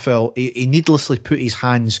was a foul. He needlessly put his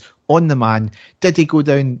hands on the man. Did he go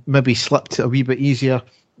down, maybe slipped a wee bit easier?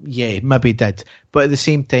 Yeah, maybe did. But at the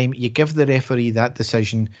same time, you give the referee that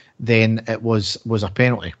decision, then it was a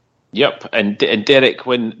penalty. Yep, and Derek,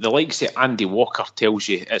 when the likes of Andy Walker tells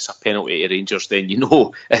you it's a penalty to Rangers, then you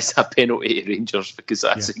know it's a penalty to Rangers, because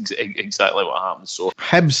that's exactly what happened. So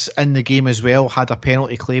Hibs in the game as well had a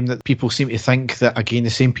penalty claim that people seem to think that, again, the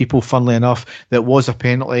same people, funnily enough, that was a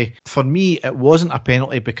penalty. For me, it wasn't a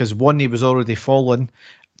penalty because, one, he was already fallen.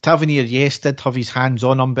 Tavernier, yes, did have his hands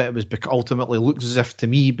on him, but it was ultimately looked as if to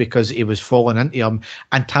me because he was falling into him,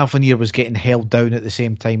 and Tavernier was getting held down at the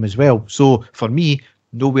same time as well. So for me,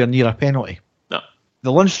 nowhere near a penalty. No.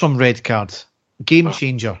 The Lundstram red card, game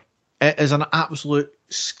changer. It is an absolute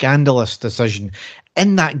scandalous decision.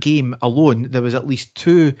 In that game alone, there was at least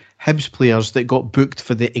 2 Hibs players that got booked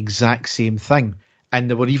for the exact same thing, and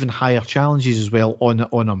there were even higher challenges as well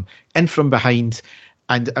on them, in from behind.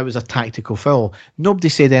 And it was a tactical foul. Nobody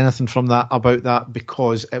said anything about that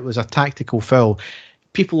because it was a tactical foul.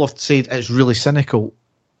 People have said it's really cynical.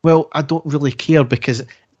 Well, I don't really care, because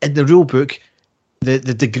in the rule book, the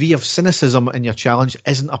degree of cynicism in your challenge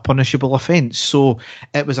isn't a punishable offence. So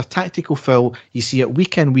it was a tactical foul. You see it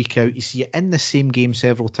week in, week out. You see it in the same game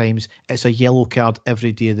several times. It's a yellow card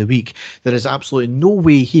every day of the week. There is absolutely no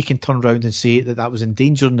way he can turn around and say that was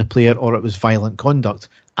endangering the player or it was violent conduct.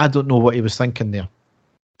 I don't know what he was thinking there.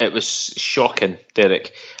 It was shocking,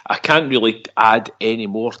 Derek. I can't really add any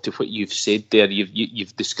more to what you've said there.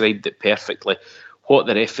 You've described it perfectly. What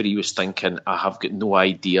the referee was thinking, I have got no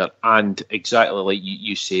idea. And exactly like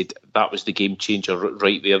you said, that was the game changer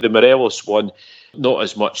right there. The Morelos one, not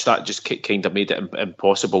as much. That just kind of made it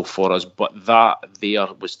impossible for us. But that there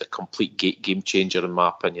was the complete game changer, in my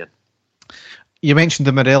opinion. You mentioned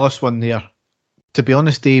the Morelos one there. To be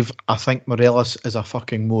honest, Dave, I think Morelos is a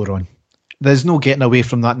fucking moron. There's no getting away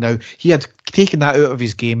from that now. He had taken that out of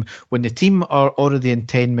his game when the team are already in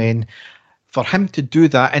 10 men. For him to do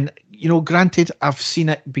that, and, you know, granted, I've seen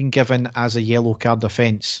it being given as a yellow card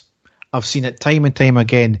offence. I've seen it time and time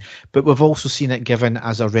again, but we've also seen it given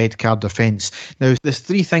as a red card offence. Now, there's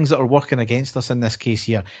 3 things that are working against us in this case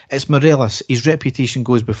here. It's Morelos. His reputation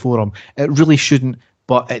goes before him. It really shouldn't,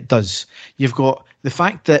 but it does. You've got the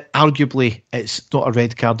fact that arguably it's not a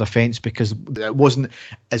red card offence because it wasn't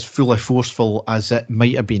as fully forceful as it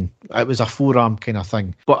might have been. It was a forearm kind of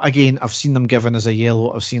thing. But again, I've seen them given as a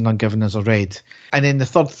yellow, I've seen them given as a red. And then the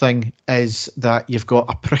third thing is that you've got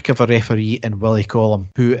a prick of a referee in Willie Collum,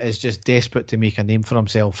 who is just desperate to make a name for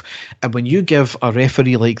himself. And when you give a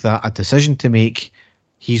referee like that a decision to make,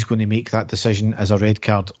 he's going to make that decision as a red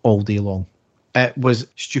card all day long. It was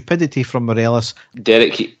stupidity from Morelos.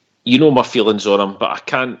 Derek, you know my feelings on him, but I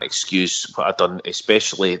can't excuse what I done,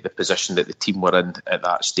 especially the position that the team were in at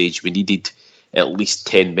that stage. We needed at least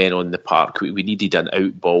 10 men on the park. We needed an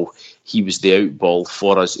out ball. He was the out ball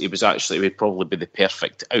for us. It would probably be the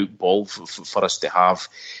perfect out ball for us to have.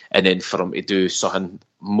 And then for him to do something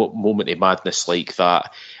moment of madness like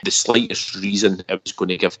that, the slightest reason it was going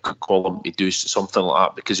to give Collum to do something like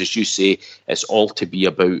that, because as you say, it's all to be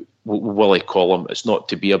about Willie Collum. It's not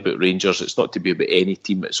to be about Rangers. It's not to be about any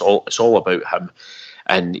team. It's all about him.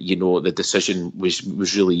 And, you know, the decision was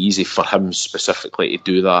really easy for him specifically to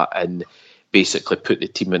do that and basically put the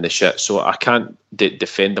team in the shit. So I can't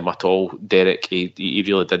defend him at all, Derek. He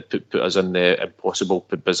really did put us in the impossible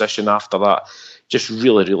position after that. Just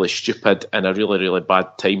really, really stupid, and a really, really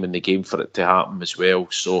bad time in the game for it to happen as well.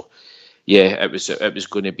 So, yeah, it was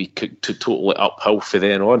going to be totally uphill from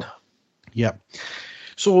then on. Yeah.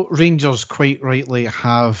 So Rangers quite rightly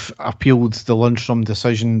have appealed the Lundstram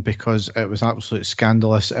decision because it was absolutely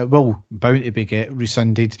scandalous. It will bound to be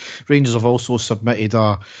rescinded. Rangers have also submitted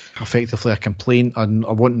effectively a complaint and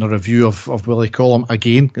wanting a review of Willie Collum.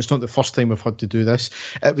 Again, it's not the first time we've had to do this.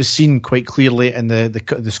 It was seen quite clearly in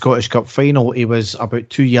the Scottish Cup final. He was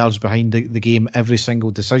about 2 yards behind the game every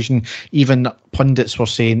single decision. Even pundits were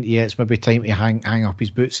saying, yeah, it's maybe time to hang up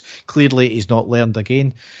his boots. Clearly he's not learned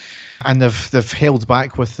again. And they've held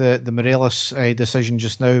back with the Morelos decision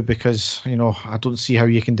just now because, you know, I don't see how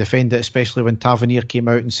you can defend it, especially when Tavernier came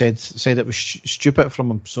out and said it was stupid from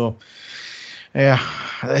him. So,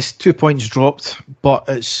 it's 2 points dropped, but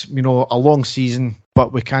it's, you know, a long season,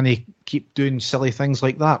 but we can't keep doing silly things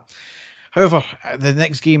like that. However, the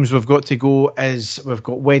next games we've got to go is we've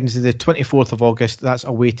got Wednesday the 24th of August. That's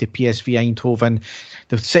away to PSV Eindhoven.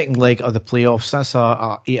 The second leg of the playoffs, that's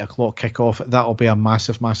a 8 o'clock kickoff. That'll be a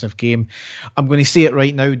massive, massive game. I'm going to say it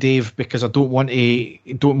right now, Dave, because I don't want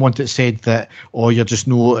it said that, you're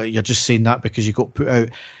just saying that because you got put out.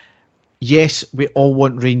 Yes, we all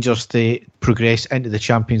want Rangers to progress into the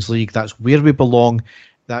Champions League. That's where we belong.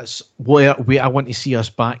 That's where I want to see us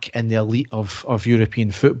back in the elite of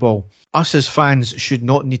European football. Us as fans should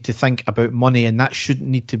not need to think about money, and that shouldn't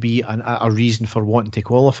need to be a reason for wanting to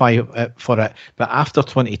qualify for it. But after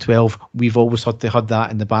 2012, we've always had that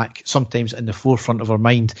in the back, sometimes in the forefront of our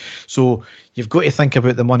mind. So you've got to think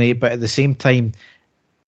about the money, but at the same time,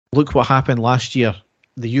 look what happened last year.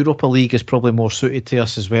 The Europa League is probably more suited to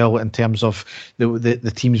us as well in terms of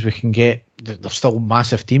the teams we can get. There's still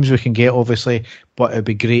massive teams we can get, obviously, but it'd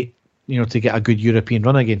be great, to get a good European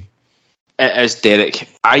run again. It is, Derek.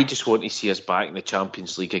 I just want to see us back in the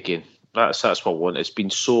Champions League again. That's what I want. It's been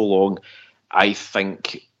so long. I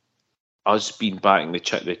think us being back in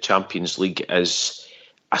the Champions League is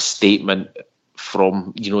a statement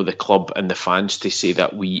from the club and the fans to say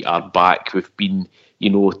that we are back. We've been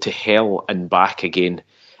to hell and back again.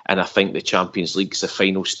 And I think the Champions League is the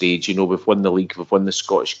final stage. We've won the league, we've won the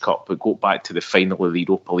Scottish Cup, we go back to the final of the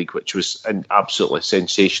Europa League, which was absolutely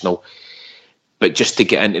sensational. But just to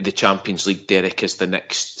get into the Champions League, Derek, is the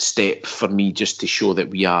next step for me, just to show that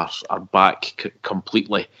we are back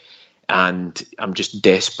completely. And I'm just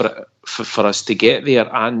desperate for us to get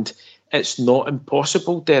there. And it's not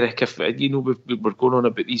impossible, Derek. If we're going on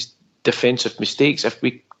about these defensive mistakes, if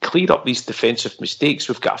we clear up these defensive mistakes,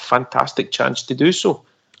 we've got a fantastic chance to do so.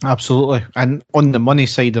 Absolutely. And on the money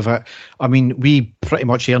side of it, I mean, we pretty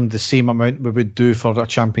much earned the same amount we would do for a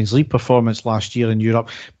Champions League performance last year in Europe.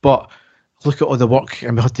 But look at all the work,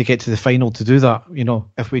 and we had to get to the final to do that.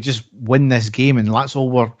 If we just win this game, and that's all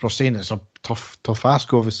we're saying, it's a tough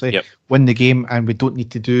ask, obviously. Yep. Win the game, and we don't need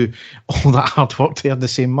to do all that hard work to earn the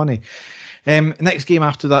same money. Next game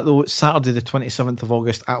after that, though, Saturday the 27th of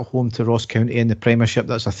August at home to Ross County in the Premiership.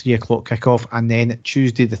 That's a 3 o'clock kickoff. And then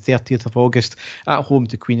Tuesday the 30th of August at home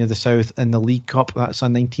to Queen of the South in the League Cup. That's a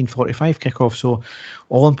 19:45 kickoff. So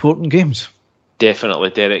all important games. Definitely,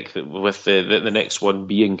 Derek, with the next one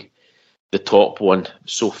being the top one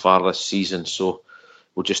so far this season. So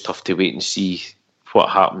we'll just have to wait and see what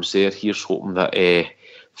happens there. Here's hoping that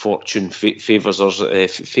fortune favours us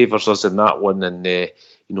in that one, and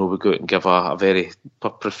we go out and give a very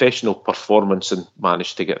professional performance and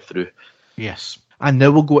manage to get through. Yes. And now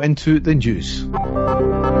we'll go into the news.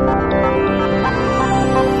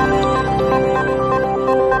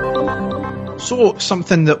 So,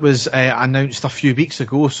 something that was announced a few weeks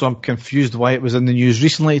ago, so I'm confused why it was in the news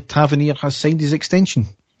recently. Tavernier has signed his extension.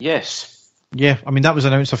 Yes. Yeah, I mean, that was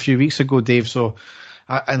announced a few weeks ago, Dave, so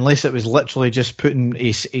unless it was literally just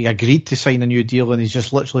he agreed to sign a new deal and he's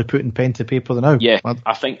just literally putting pen to paper now. Yeah,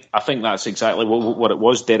 I think that's exactly what it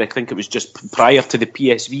was, Derek. I think it was just prior to the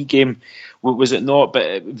PSV game, was it not?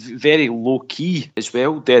 But very low key as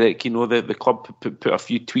well, Derek. The club put a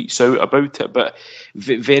few tweets out about it, but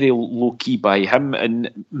very low key by him.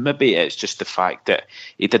 And maybe it's just the fact that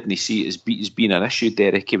he didn't see it as being an issue,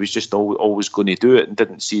 Derek. He was just always going to do it and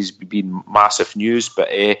didn't see it as being massive news. But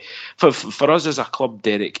for us as a club,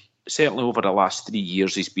 Derek, certainly over the last 3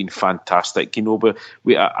 years, he's been fantastic. But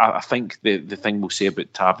I think the thing we'll say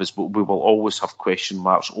about Tav is we will always have question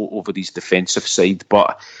marks over his defensive side,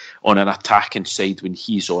 but on an attacking side, when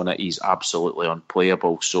he's on it, he's absolutely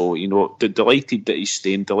unplayable. So, delighted that he's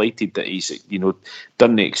staying, delighted that he's,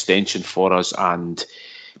 done the extension for us, and,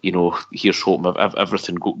 here's hoping if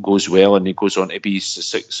everything goes well and he goes on to be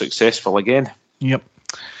successful again. Yep.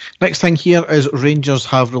 Next thing here is Rangers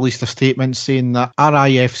have released a statement saying that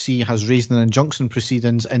RIFC has raised an injunction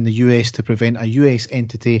proceedings in the US to prevent a US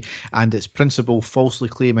entity and its principal falsely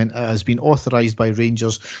claiming it has been authorised by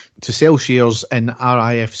Rangers to sell shares in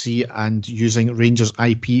RIFC and using Rangers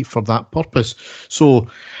IP for that purpose. So,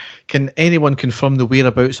 can anyone confirm the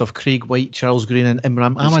whereabouts of Craig White, Charles Green and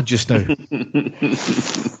Imran Ahmad just now?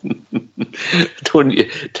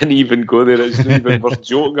 Didn't even go there. It's not even worth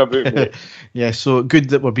joking about, mate. Yeah, so good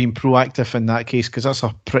that we're being proactive in that case, because that's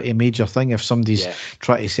a pretty major thing if somebody's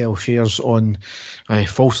trying to sell shares on,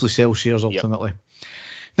 falsely sell shares ultimately. Yep.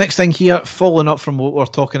 Next thing here, following up from what we were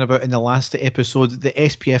talking about in the last episode, the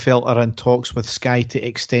SPFL are in talks with Sky to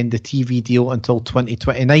extend the TV deal until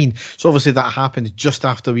 2029. So obviously that happened just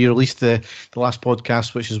after we released the last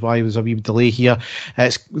podcast, which is why there was a wee delay here.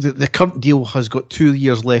 The current deal has got 2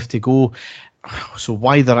 years left to go. So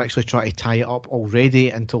why they're actually trying to tie it up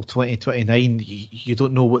already until 2029, you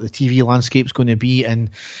don't know what the TV landscape's going to be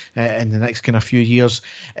in the next kind of few years.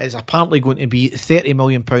 It's apparently going to be £30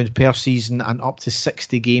 million per season and up to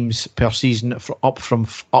 60 games per season, up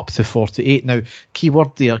to 48. Now,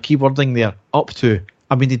 keywording there, up to.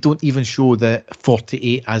 I mean, they don't even show the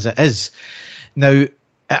 48 as it is. Now,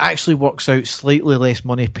 it actually works out slightly less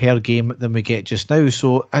money per game than we get just now.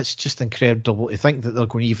 So it's just incredible to think that they're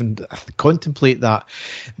going to even contemplate that.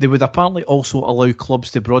 They would apparently also allow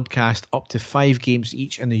clubs to broadcast up to 5 games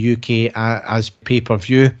each in the UK as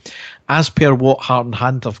pay-per-view. As per what Heart and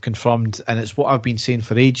Hand have confirmed, and it's what I've been saying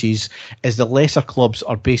for ages, is the lesser clubs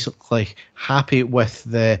are basically happy with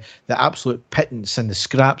the absolute pittance and the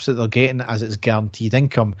scraps that they're getting as it's guaranteed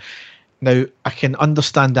income. Now, I can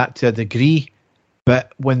understand that to a degree,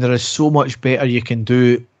 but when there is so much better you can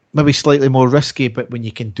do, maybe slightly more risky, but when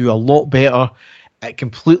you can do a lot better, it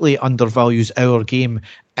completely undervalues our game,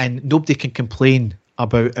 and nobody can complain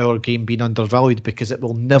about our game being undervalued because it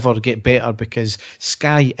will never get better, because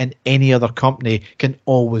Sky and any other company can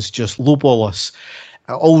always just lowball us.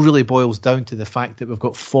 It all really boils down to the fact that we've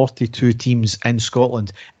got 42 teams in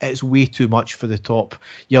Scotland. It's way too much for the top.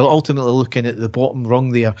 You're ultimately looking at the bottom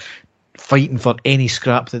rung there, fighting for any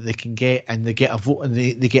scrap that they can get, and they get a vote and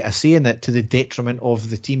they get a say in it, to the detriment of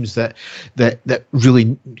the teams that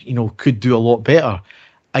really, could do a lot better.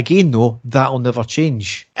 Again, though, that'll never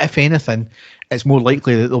change. If anything, it's more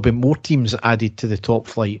likely that there'll be more teams added to the top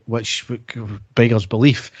flight, which beggars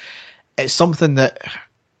belief. It's something that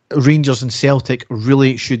Rangers and Celtic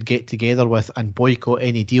really should get together with and boycott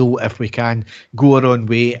any deal if we can, go our own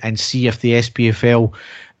way and see if the SPFL,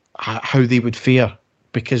 how they would fare.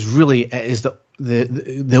 Because really, it is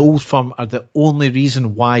the old firm are the only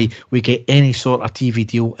reason why we get any sort of TV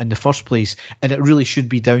deal in the first place, and it really should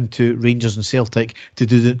be down to Rangers and Celtic to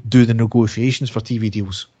do the negotiations for TV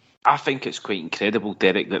deals. I think it's quite incredible,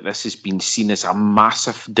 Derek, that this has been seen as a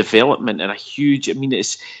massive development and a huge. I mean,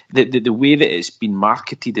 it's the way that it's been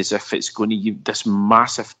marketed as if it's going to give this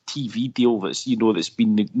massive TV deal that's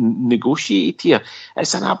been negotiated here.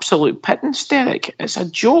 It's an absolute pittance, Derek. It's a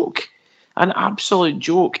joke. An absolute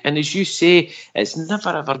joke. And as you say, it's never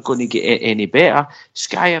ever going to get any better.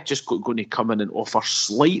 Sky are just going to come in and offer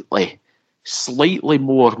slightly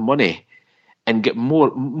more money and get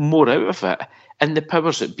more out of it. And the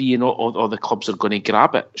powers that be and all the clubs are going to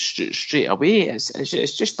grab it straight away. It's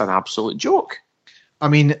just an absolute joke. I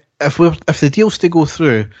mean, if the deal's to go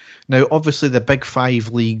through, now obviously the Big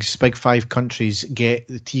 5 leagues, Big 5 countries get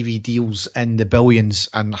the TV deals in the billions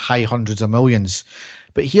and high hundreds of millions.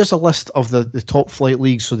 But here's a list of the top flight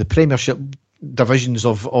leagues, so the Premiership divisions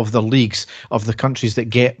of the leagues, of the countries that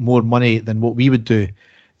get more money than what we would do.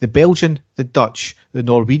 The Belgian, the Dutch, the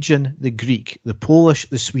Norwegian, the Greek, the Polish,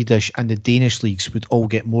 the Swedish and the Danish leagues would all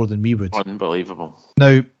get more than we would. Unbelievable.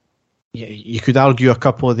 Now, you could argue a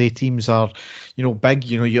couple of their teams are, big.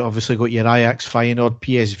 You obviously got your Ajax, Feyenoord,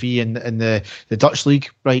 PSV in the Dutch league,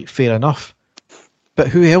 right? Fair enough. But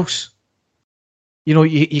who else?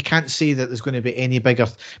 You can't say that there's going to be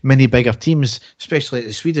many bigger teams, especially at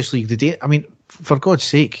the Swedish league. I mean, for God's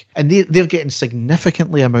sake. And they're getting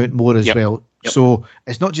significantly amount more as well. Yep. So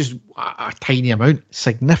it's not just a tiny amount,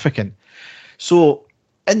 significant. So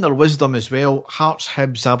in their wisdom as well, Hearts,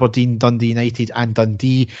 Hibs, Aberdeen, Dundee United and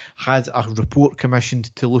Dundee had a report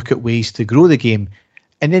commissioned to look at ways to grow the game.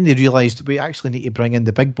 And then they realised we actually need to bring in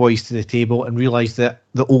the big boys to the table and realise that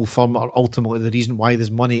the old firm are ultimately the reason why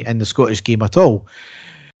there's money in the Scottish game at all.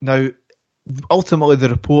 Now, ultimately the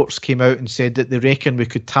reports came out and said that they reckon we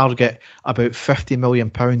could target about £50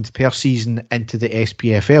 million per season into the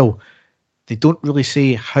SPFL. They don't really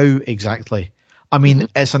say how exactly. I mean,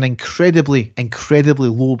 It's an incredibly, incredibly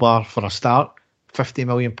low bar for a start. £50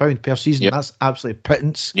 million per season. Yep. That's absolutely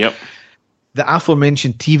pittance. Yep. The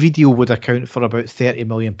aforementioned TV deal would account for about £30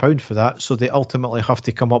 million for that, so they ultimately have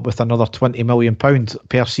to come up with another £20 million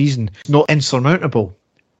per season. It's not insurmountable.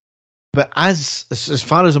 But as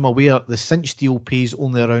far as I'm aware, the Cinch deal pays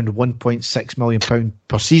only around £1.6 million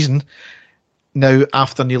per season. Now,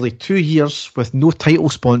 after nearly 2 years with no title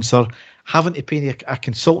sponsor, having to pay a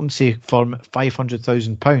consultancy firm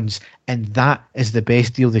 £500,000, and that is the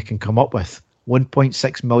best deal they can come up with.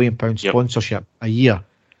 £1.6 million sponsorship a year.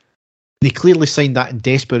 They clearly signed that in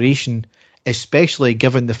desperation, especially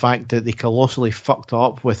given the fact that they colossally fucked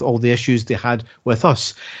up with all the issues they had with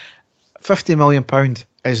us. £50 million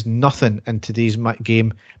is nothing in today's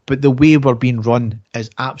game, but the way we're being run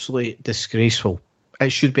is absolutely disgraceful.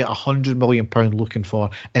 It should be £100 million looking for,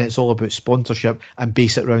 and it's all about sponsorship and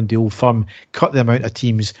base it around the old firm. Cut the amount of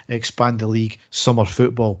teams, expand the league, summer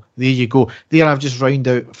football. There you go. There I've just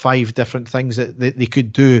rounded out 5 different things that they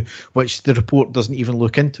could do, which the report doesn't even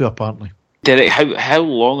look into, apparently. Derek, how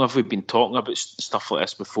long have we been talking about stuff like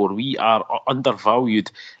this before? We are undervalued.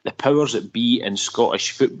 The powers that be in Scottish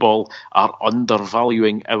football are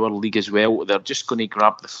undervaluing our league as well. They're just going to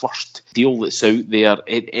grab the first deal that's out there.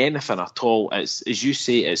 Anything at all. It's, as you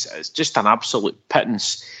say, it's just an absolute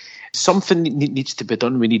pittance. something needs to be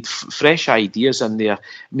done. We need fresh ideas in there.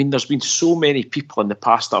 I mean, there's been so many people in the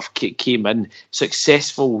past that have came in,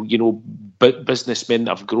 successful, businessmen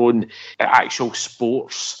that have grown actual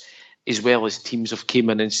sports, as well as teams have came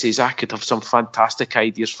in and says, I could have some fantastic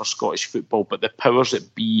ideas for Scottish football, but the powers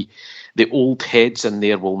that be, the old heads in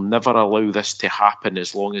there, will never allow this to happen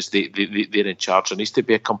as long as they're in charge. There needs to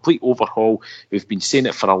be a complete overhaul. We've been saying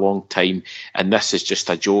it for a long time, and this is just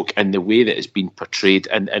a joke. And the way that it's been portrayed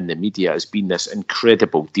in the media has been this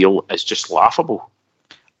incredible deal is just laughable.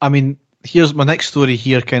 I mean, here's my next story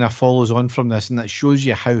here, kind of follows on from this, and it shows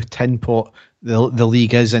you how tin pot the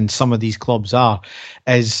league is and some of these clubs are,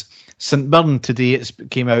 is St Mirren today, it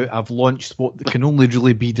came out, have launched what can only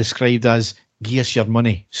really be described as Gears Your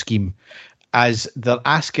Money scheme, as they're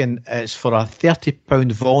asking it's for a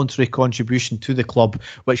 £30 voluntary contribution to the club,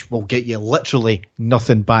 which will get you literally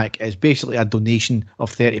nothing back. It's basically a donation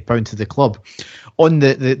of £30 to the club. On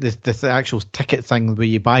the actual ticket thing where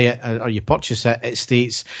you buy it or you purchase it, it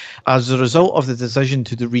states, as a result of the decision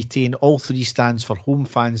to retain all 3 stands for home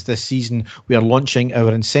fans this season, we are launching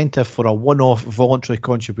our incentive for a one-off voluntary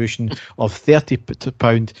contribution of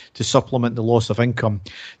 £30 to supplement the loss of income.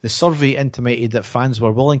 The survey intimated that fans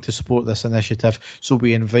were willing to support this initiative, so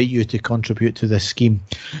we invite you to contribute to this scheme.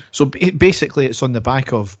 So basically it's on the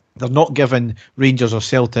back of, they're not giving Rangers or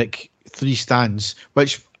Celtic 3 stands,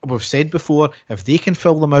 which we've said before, if they can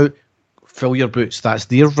fill them out, fill your boots. That's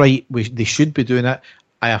their right. They should be doing it.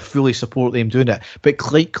 I fully support them doing it. But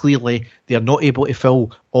quite clearly, they're not able to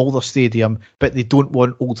fill all their stadium, but they don't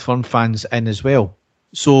want Old Firm fans in as well.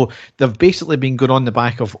 So they've basically been going on the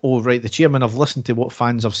back of, the chairman have listened to what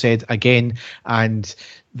fans have said again, and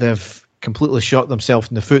they've completely shot themselves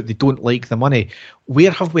in the foot. They don't like the money.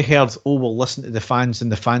 Where have we heard, we'll listen to the fans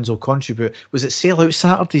and the fans will contribute? Was it Sellout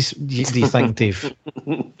Saturdays, do you think, Dave?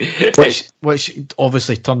 which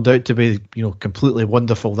obviously turned out to be, completely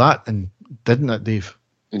wonderful, didn't it, Dave?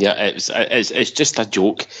 Yeah, it's just a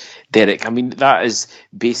joke, Derek. I mean, that is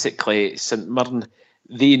basically St Mirren.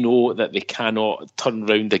 They know that they cannot turn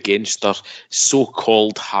round against their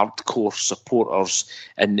so-called hardcore supporters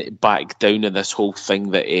and back down in this whole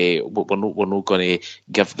thing that we're not going to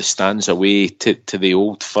give the stands away to the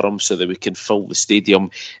Old Firm so that we can fill the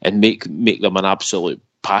stadium and make them an absolute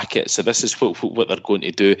packet. So this is what they're going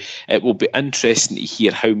to do. It will be interesting to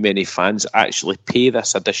hear how many fans actually pay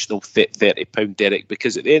this additional £30, Derek,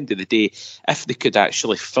 because at the end of the day, if they could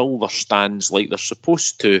actually fill their stands like they're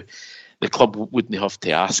supposed to, the club wouldn't have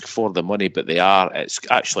to ask for the money, but they are. It's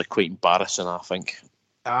actually quite embarrassing, I think.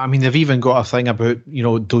 I mean, they've even got a thing about,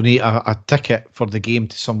 donate a ticket for the game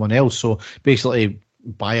to someone else. So basically,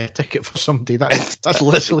 buy a ticket for somebody. That's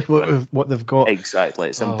literally what they've got. Exactly.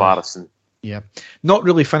 It's embarrassing. Yeah. Not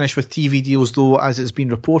really finished with TV deals, though, as it's been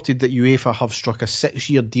reported that UEFA have struck a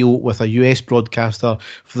 6-year deal with a US broadcaster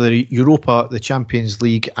for the Europa, the Champions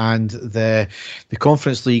League and the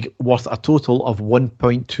Conference League, worth a total of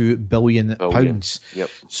 £1.2 billion. Yep.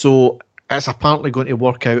 So it's apparently going to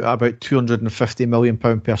work out at about £250 million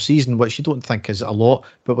per season, which you don't think is a lot,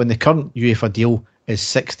 but when the current UEFA deal is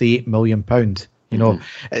 £68 million.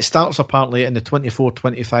 It starts apparently in the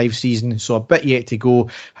 24-25 season, so a bit yet to go.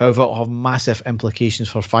 However, it'll have massive implications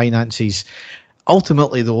for finances.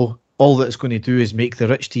 Ultimately, though, all that it's going to do is make the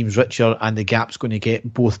rich teams richer, and the gap's going to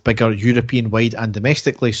get both bigger European-wide and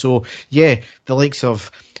domestically. So, yeah, the likes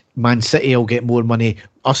of Man City will get more money,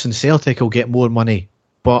 us and Celtic will get more money,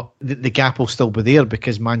 but the gap will still be there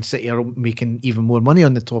because Man City are making even more money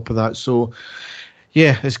on the top of that. So,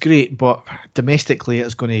 yeah, it's great, but domestically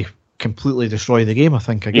it's going to completely destroy the game, I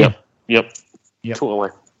think, again. Yep. Totally.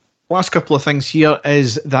 Last couple of things here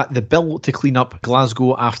is that the bill to clean up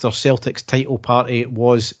Glasgow after Celtic's title party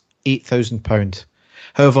was £8,000.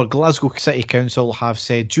 However, Glasgow City Council have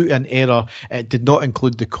said due to an error, it did not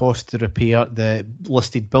include the cost to repair the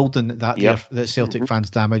listed building that Celtic fans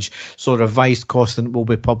damaged, so a revised costing will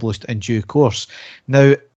be published in due course.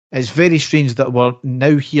 Now, it's very strange that we're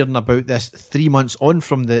now hearing about this 3 months on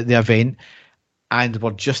from the event, and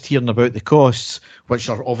we're just hearing about the costs, which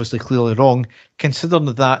are obviously clearly wrong,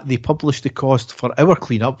 considering that they published the cost for our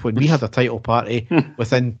clean-up when we had a title party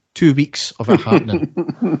within 2 weeks of it happening.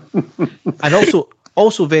 And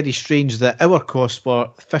also very strange that our costs were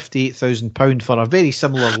 £58,000 for a very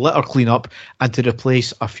similar litter clean-up and to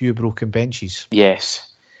replace a few broken benches.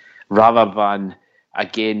 Yes, rather than,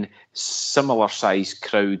 again, similar size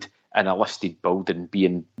crowd in a listed building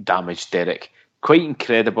being damaged, Derek. Quite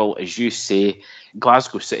incredible, as you say.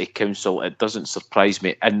 Glasgow City Council, it doesn't surprise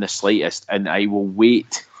me in the slightest, and I will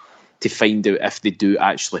wait to find out if they do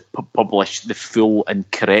actually publish the full and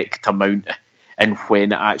correct amount and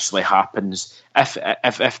when it actually happens,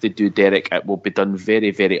 if they do, Derek, it will be done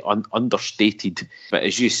very, very understated. But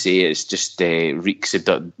as you say, it's just reeks of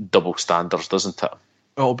double standards, doesn't it?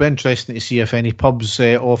 It'll be interesting to see if any pubs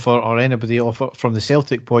offer, or anybody offer from the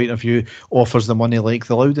Celtic point of view, offers the money like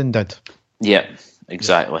the Loudon did. Yeah,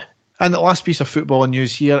 exactly. And the last piece of football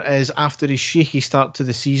news here is, after his shaky start to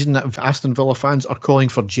the season, Aston Villa fans are calling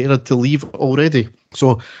for Gerrard to leave already.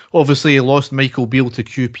 So obviously he lost Michael Beale to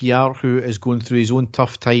QPR, who is going through his own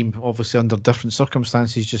tough time, obviously under different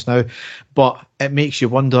circumstances just now. But it makes you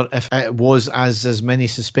wonder if it was, as many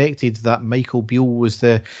suspected, that Michael Beale was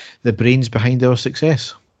the brains behind our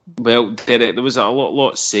success. Well, Derek, there was a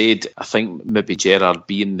lot said. I think maybe Gerrard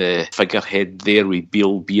being the figurehead there, with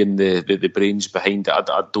Beale being the brains behind it.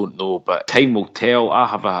 I don't know, but time will tell. I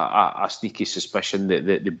have a sneaky suspicion that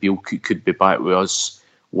the Beale could be back with us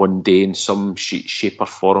one day in some shape or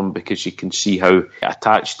form, because you can see how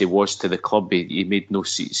attached he was to the club. He made no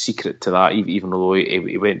secret to that, even though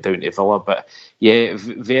he went down to Villa. But yeah,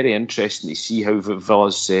 very interesting to see how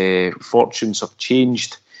Villa's fortunes have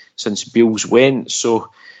changed since Beale's went. So,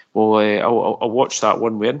 well, I'll watch that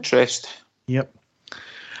one with interest. Yep.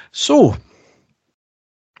 So,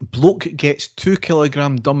 bloke gets 2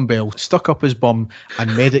 kilogram dumbbell stuck up his bum,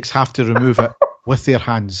 and medics have to remove it with their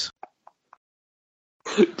hands.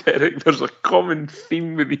 Derek, there's a common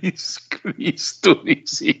theme with these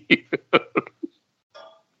stories here.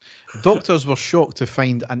 Doctors were shocked to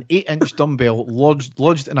find an 8-inch dumbbell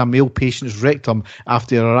lodged in a male patient's rectum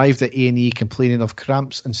after he arrived at A&E complaining of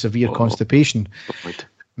cramps and severe constipation. God.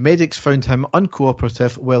 Medics found him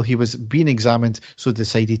uncooperative while he was being examined, so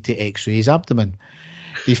decided to x-ray his abdomen.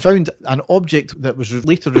 They found an object that was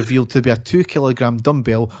later revealed to be a 2 kilogram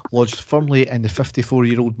dumbbell lodged firmly in the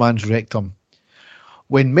 54-year-old man's rectum.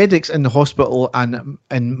 When medics in the hospital and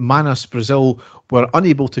in Manaus, Brazil, were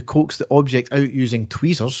unable to coax the object out using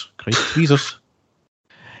tweezers,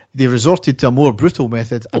 they resorted to a more brutal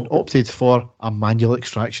method and opted for a manual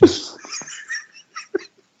extraction.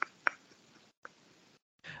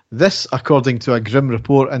 This, according to a grim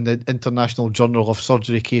report in the International Journal of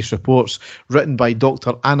Surgery Case Reports, written by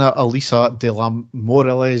Dr. Ana Elisa de la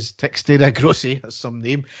Morales Textera Grossi, that's some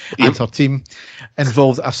name, and her team,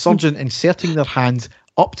 involved a surgeon inserting their hand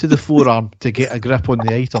up to the forearm to get a grip on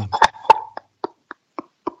the item.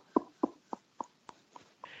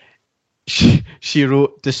 She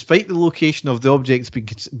wrote, despite the location of the objects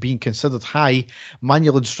being considered high,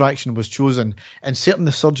 manual extraction was chosen, inserting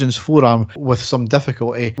the surgeon's forearm with some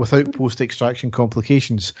difficulty without post-extraction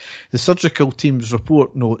complications. The surgical team's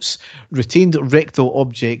report notes, retained rectal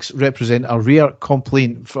objects represent a rare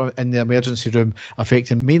complaint in the emergency room,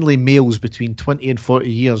 affecting mainly males between 20 and 40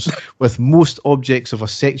 years, with most objects of a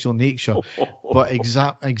sexual nature, but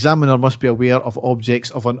examiner must be aware of objects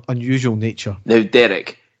of an unusual nature. Now,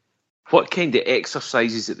 Derek, what kind of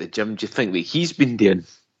exercises at the gym do you think that he's been doing?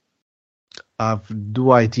 I have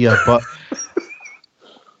no idea, but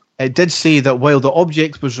it did say that while the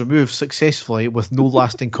object was removed successfully with no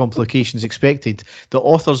lasting complications expected, the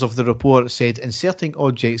authors of the report said inserting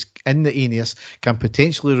objects in the anus can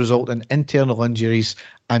potentially result in internal injuries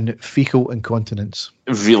and fecal incontinence.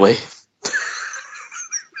 Really?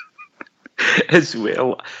 As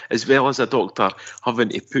well as a doctor having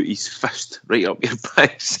to put his fist right up your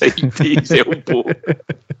backside to his elbow.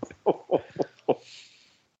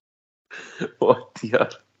 Oh dear.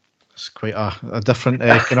 It's quite a different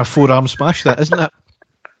kind of forearm smash, that, isn't it?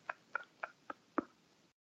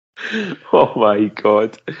 Oh my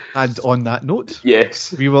God. And on that note,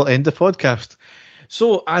 yes, we will end the podcast.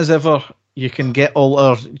 So, as ever, you can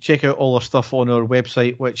check out all our stuff on our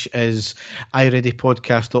website, which is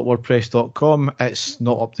ireadypodcast.wordpress.com. It's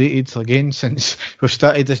not updated again since we've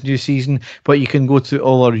started this new season, but you can go to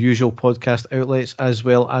all our usual podcast outlets as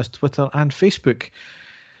well as Twitter and Facebook.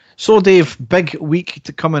 So, Dave, big week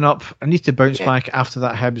coming up. I need to bounce back after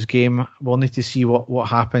that Hibs game. We'll need to see what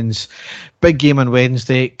happens. Big game on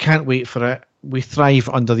Wednesday. Can't wait for it. We thrive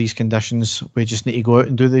under these conditions. We just need to go out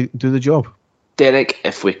and do the job. Derek,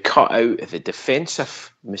 if we cut out the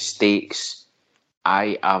defensive mistakes,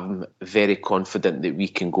 I am very confident that we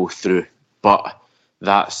can go through. But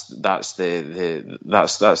that's the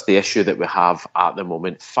issue that we have at the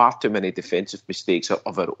moment. Far too many defensive mistakes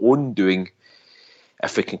of our own doing.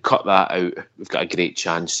 If we can cut that out, we've got a great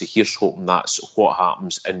chance. So here's hoping that's what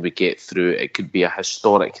happens and we get through. It could be a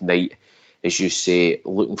historic night, as you say.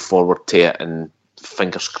 Looking forward to it, and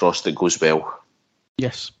fingers crossed it goes well.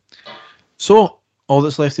 Yes. So, all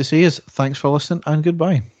that's left to say is thanks for listening and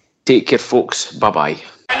goodbye. Take care, folks. Bye-bye.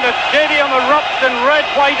 And the stadium erupts in red,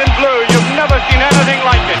 white and blue. You've never seen anything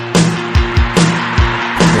like it.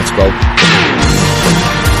 Let's go.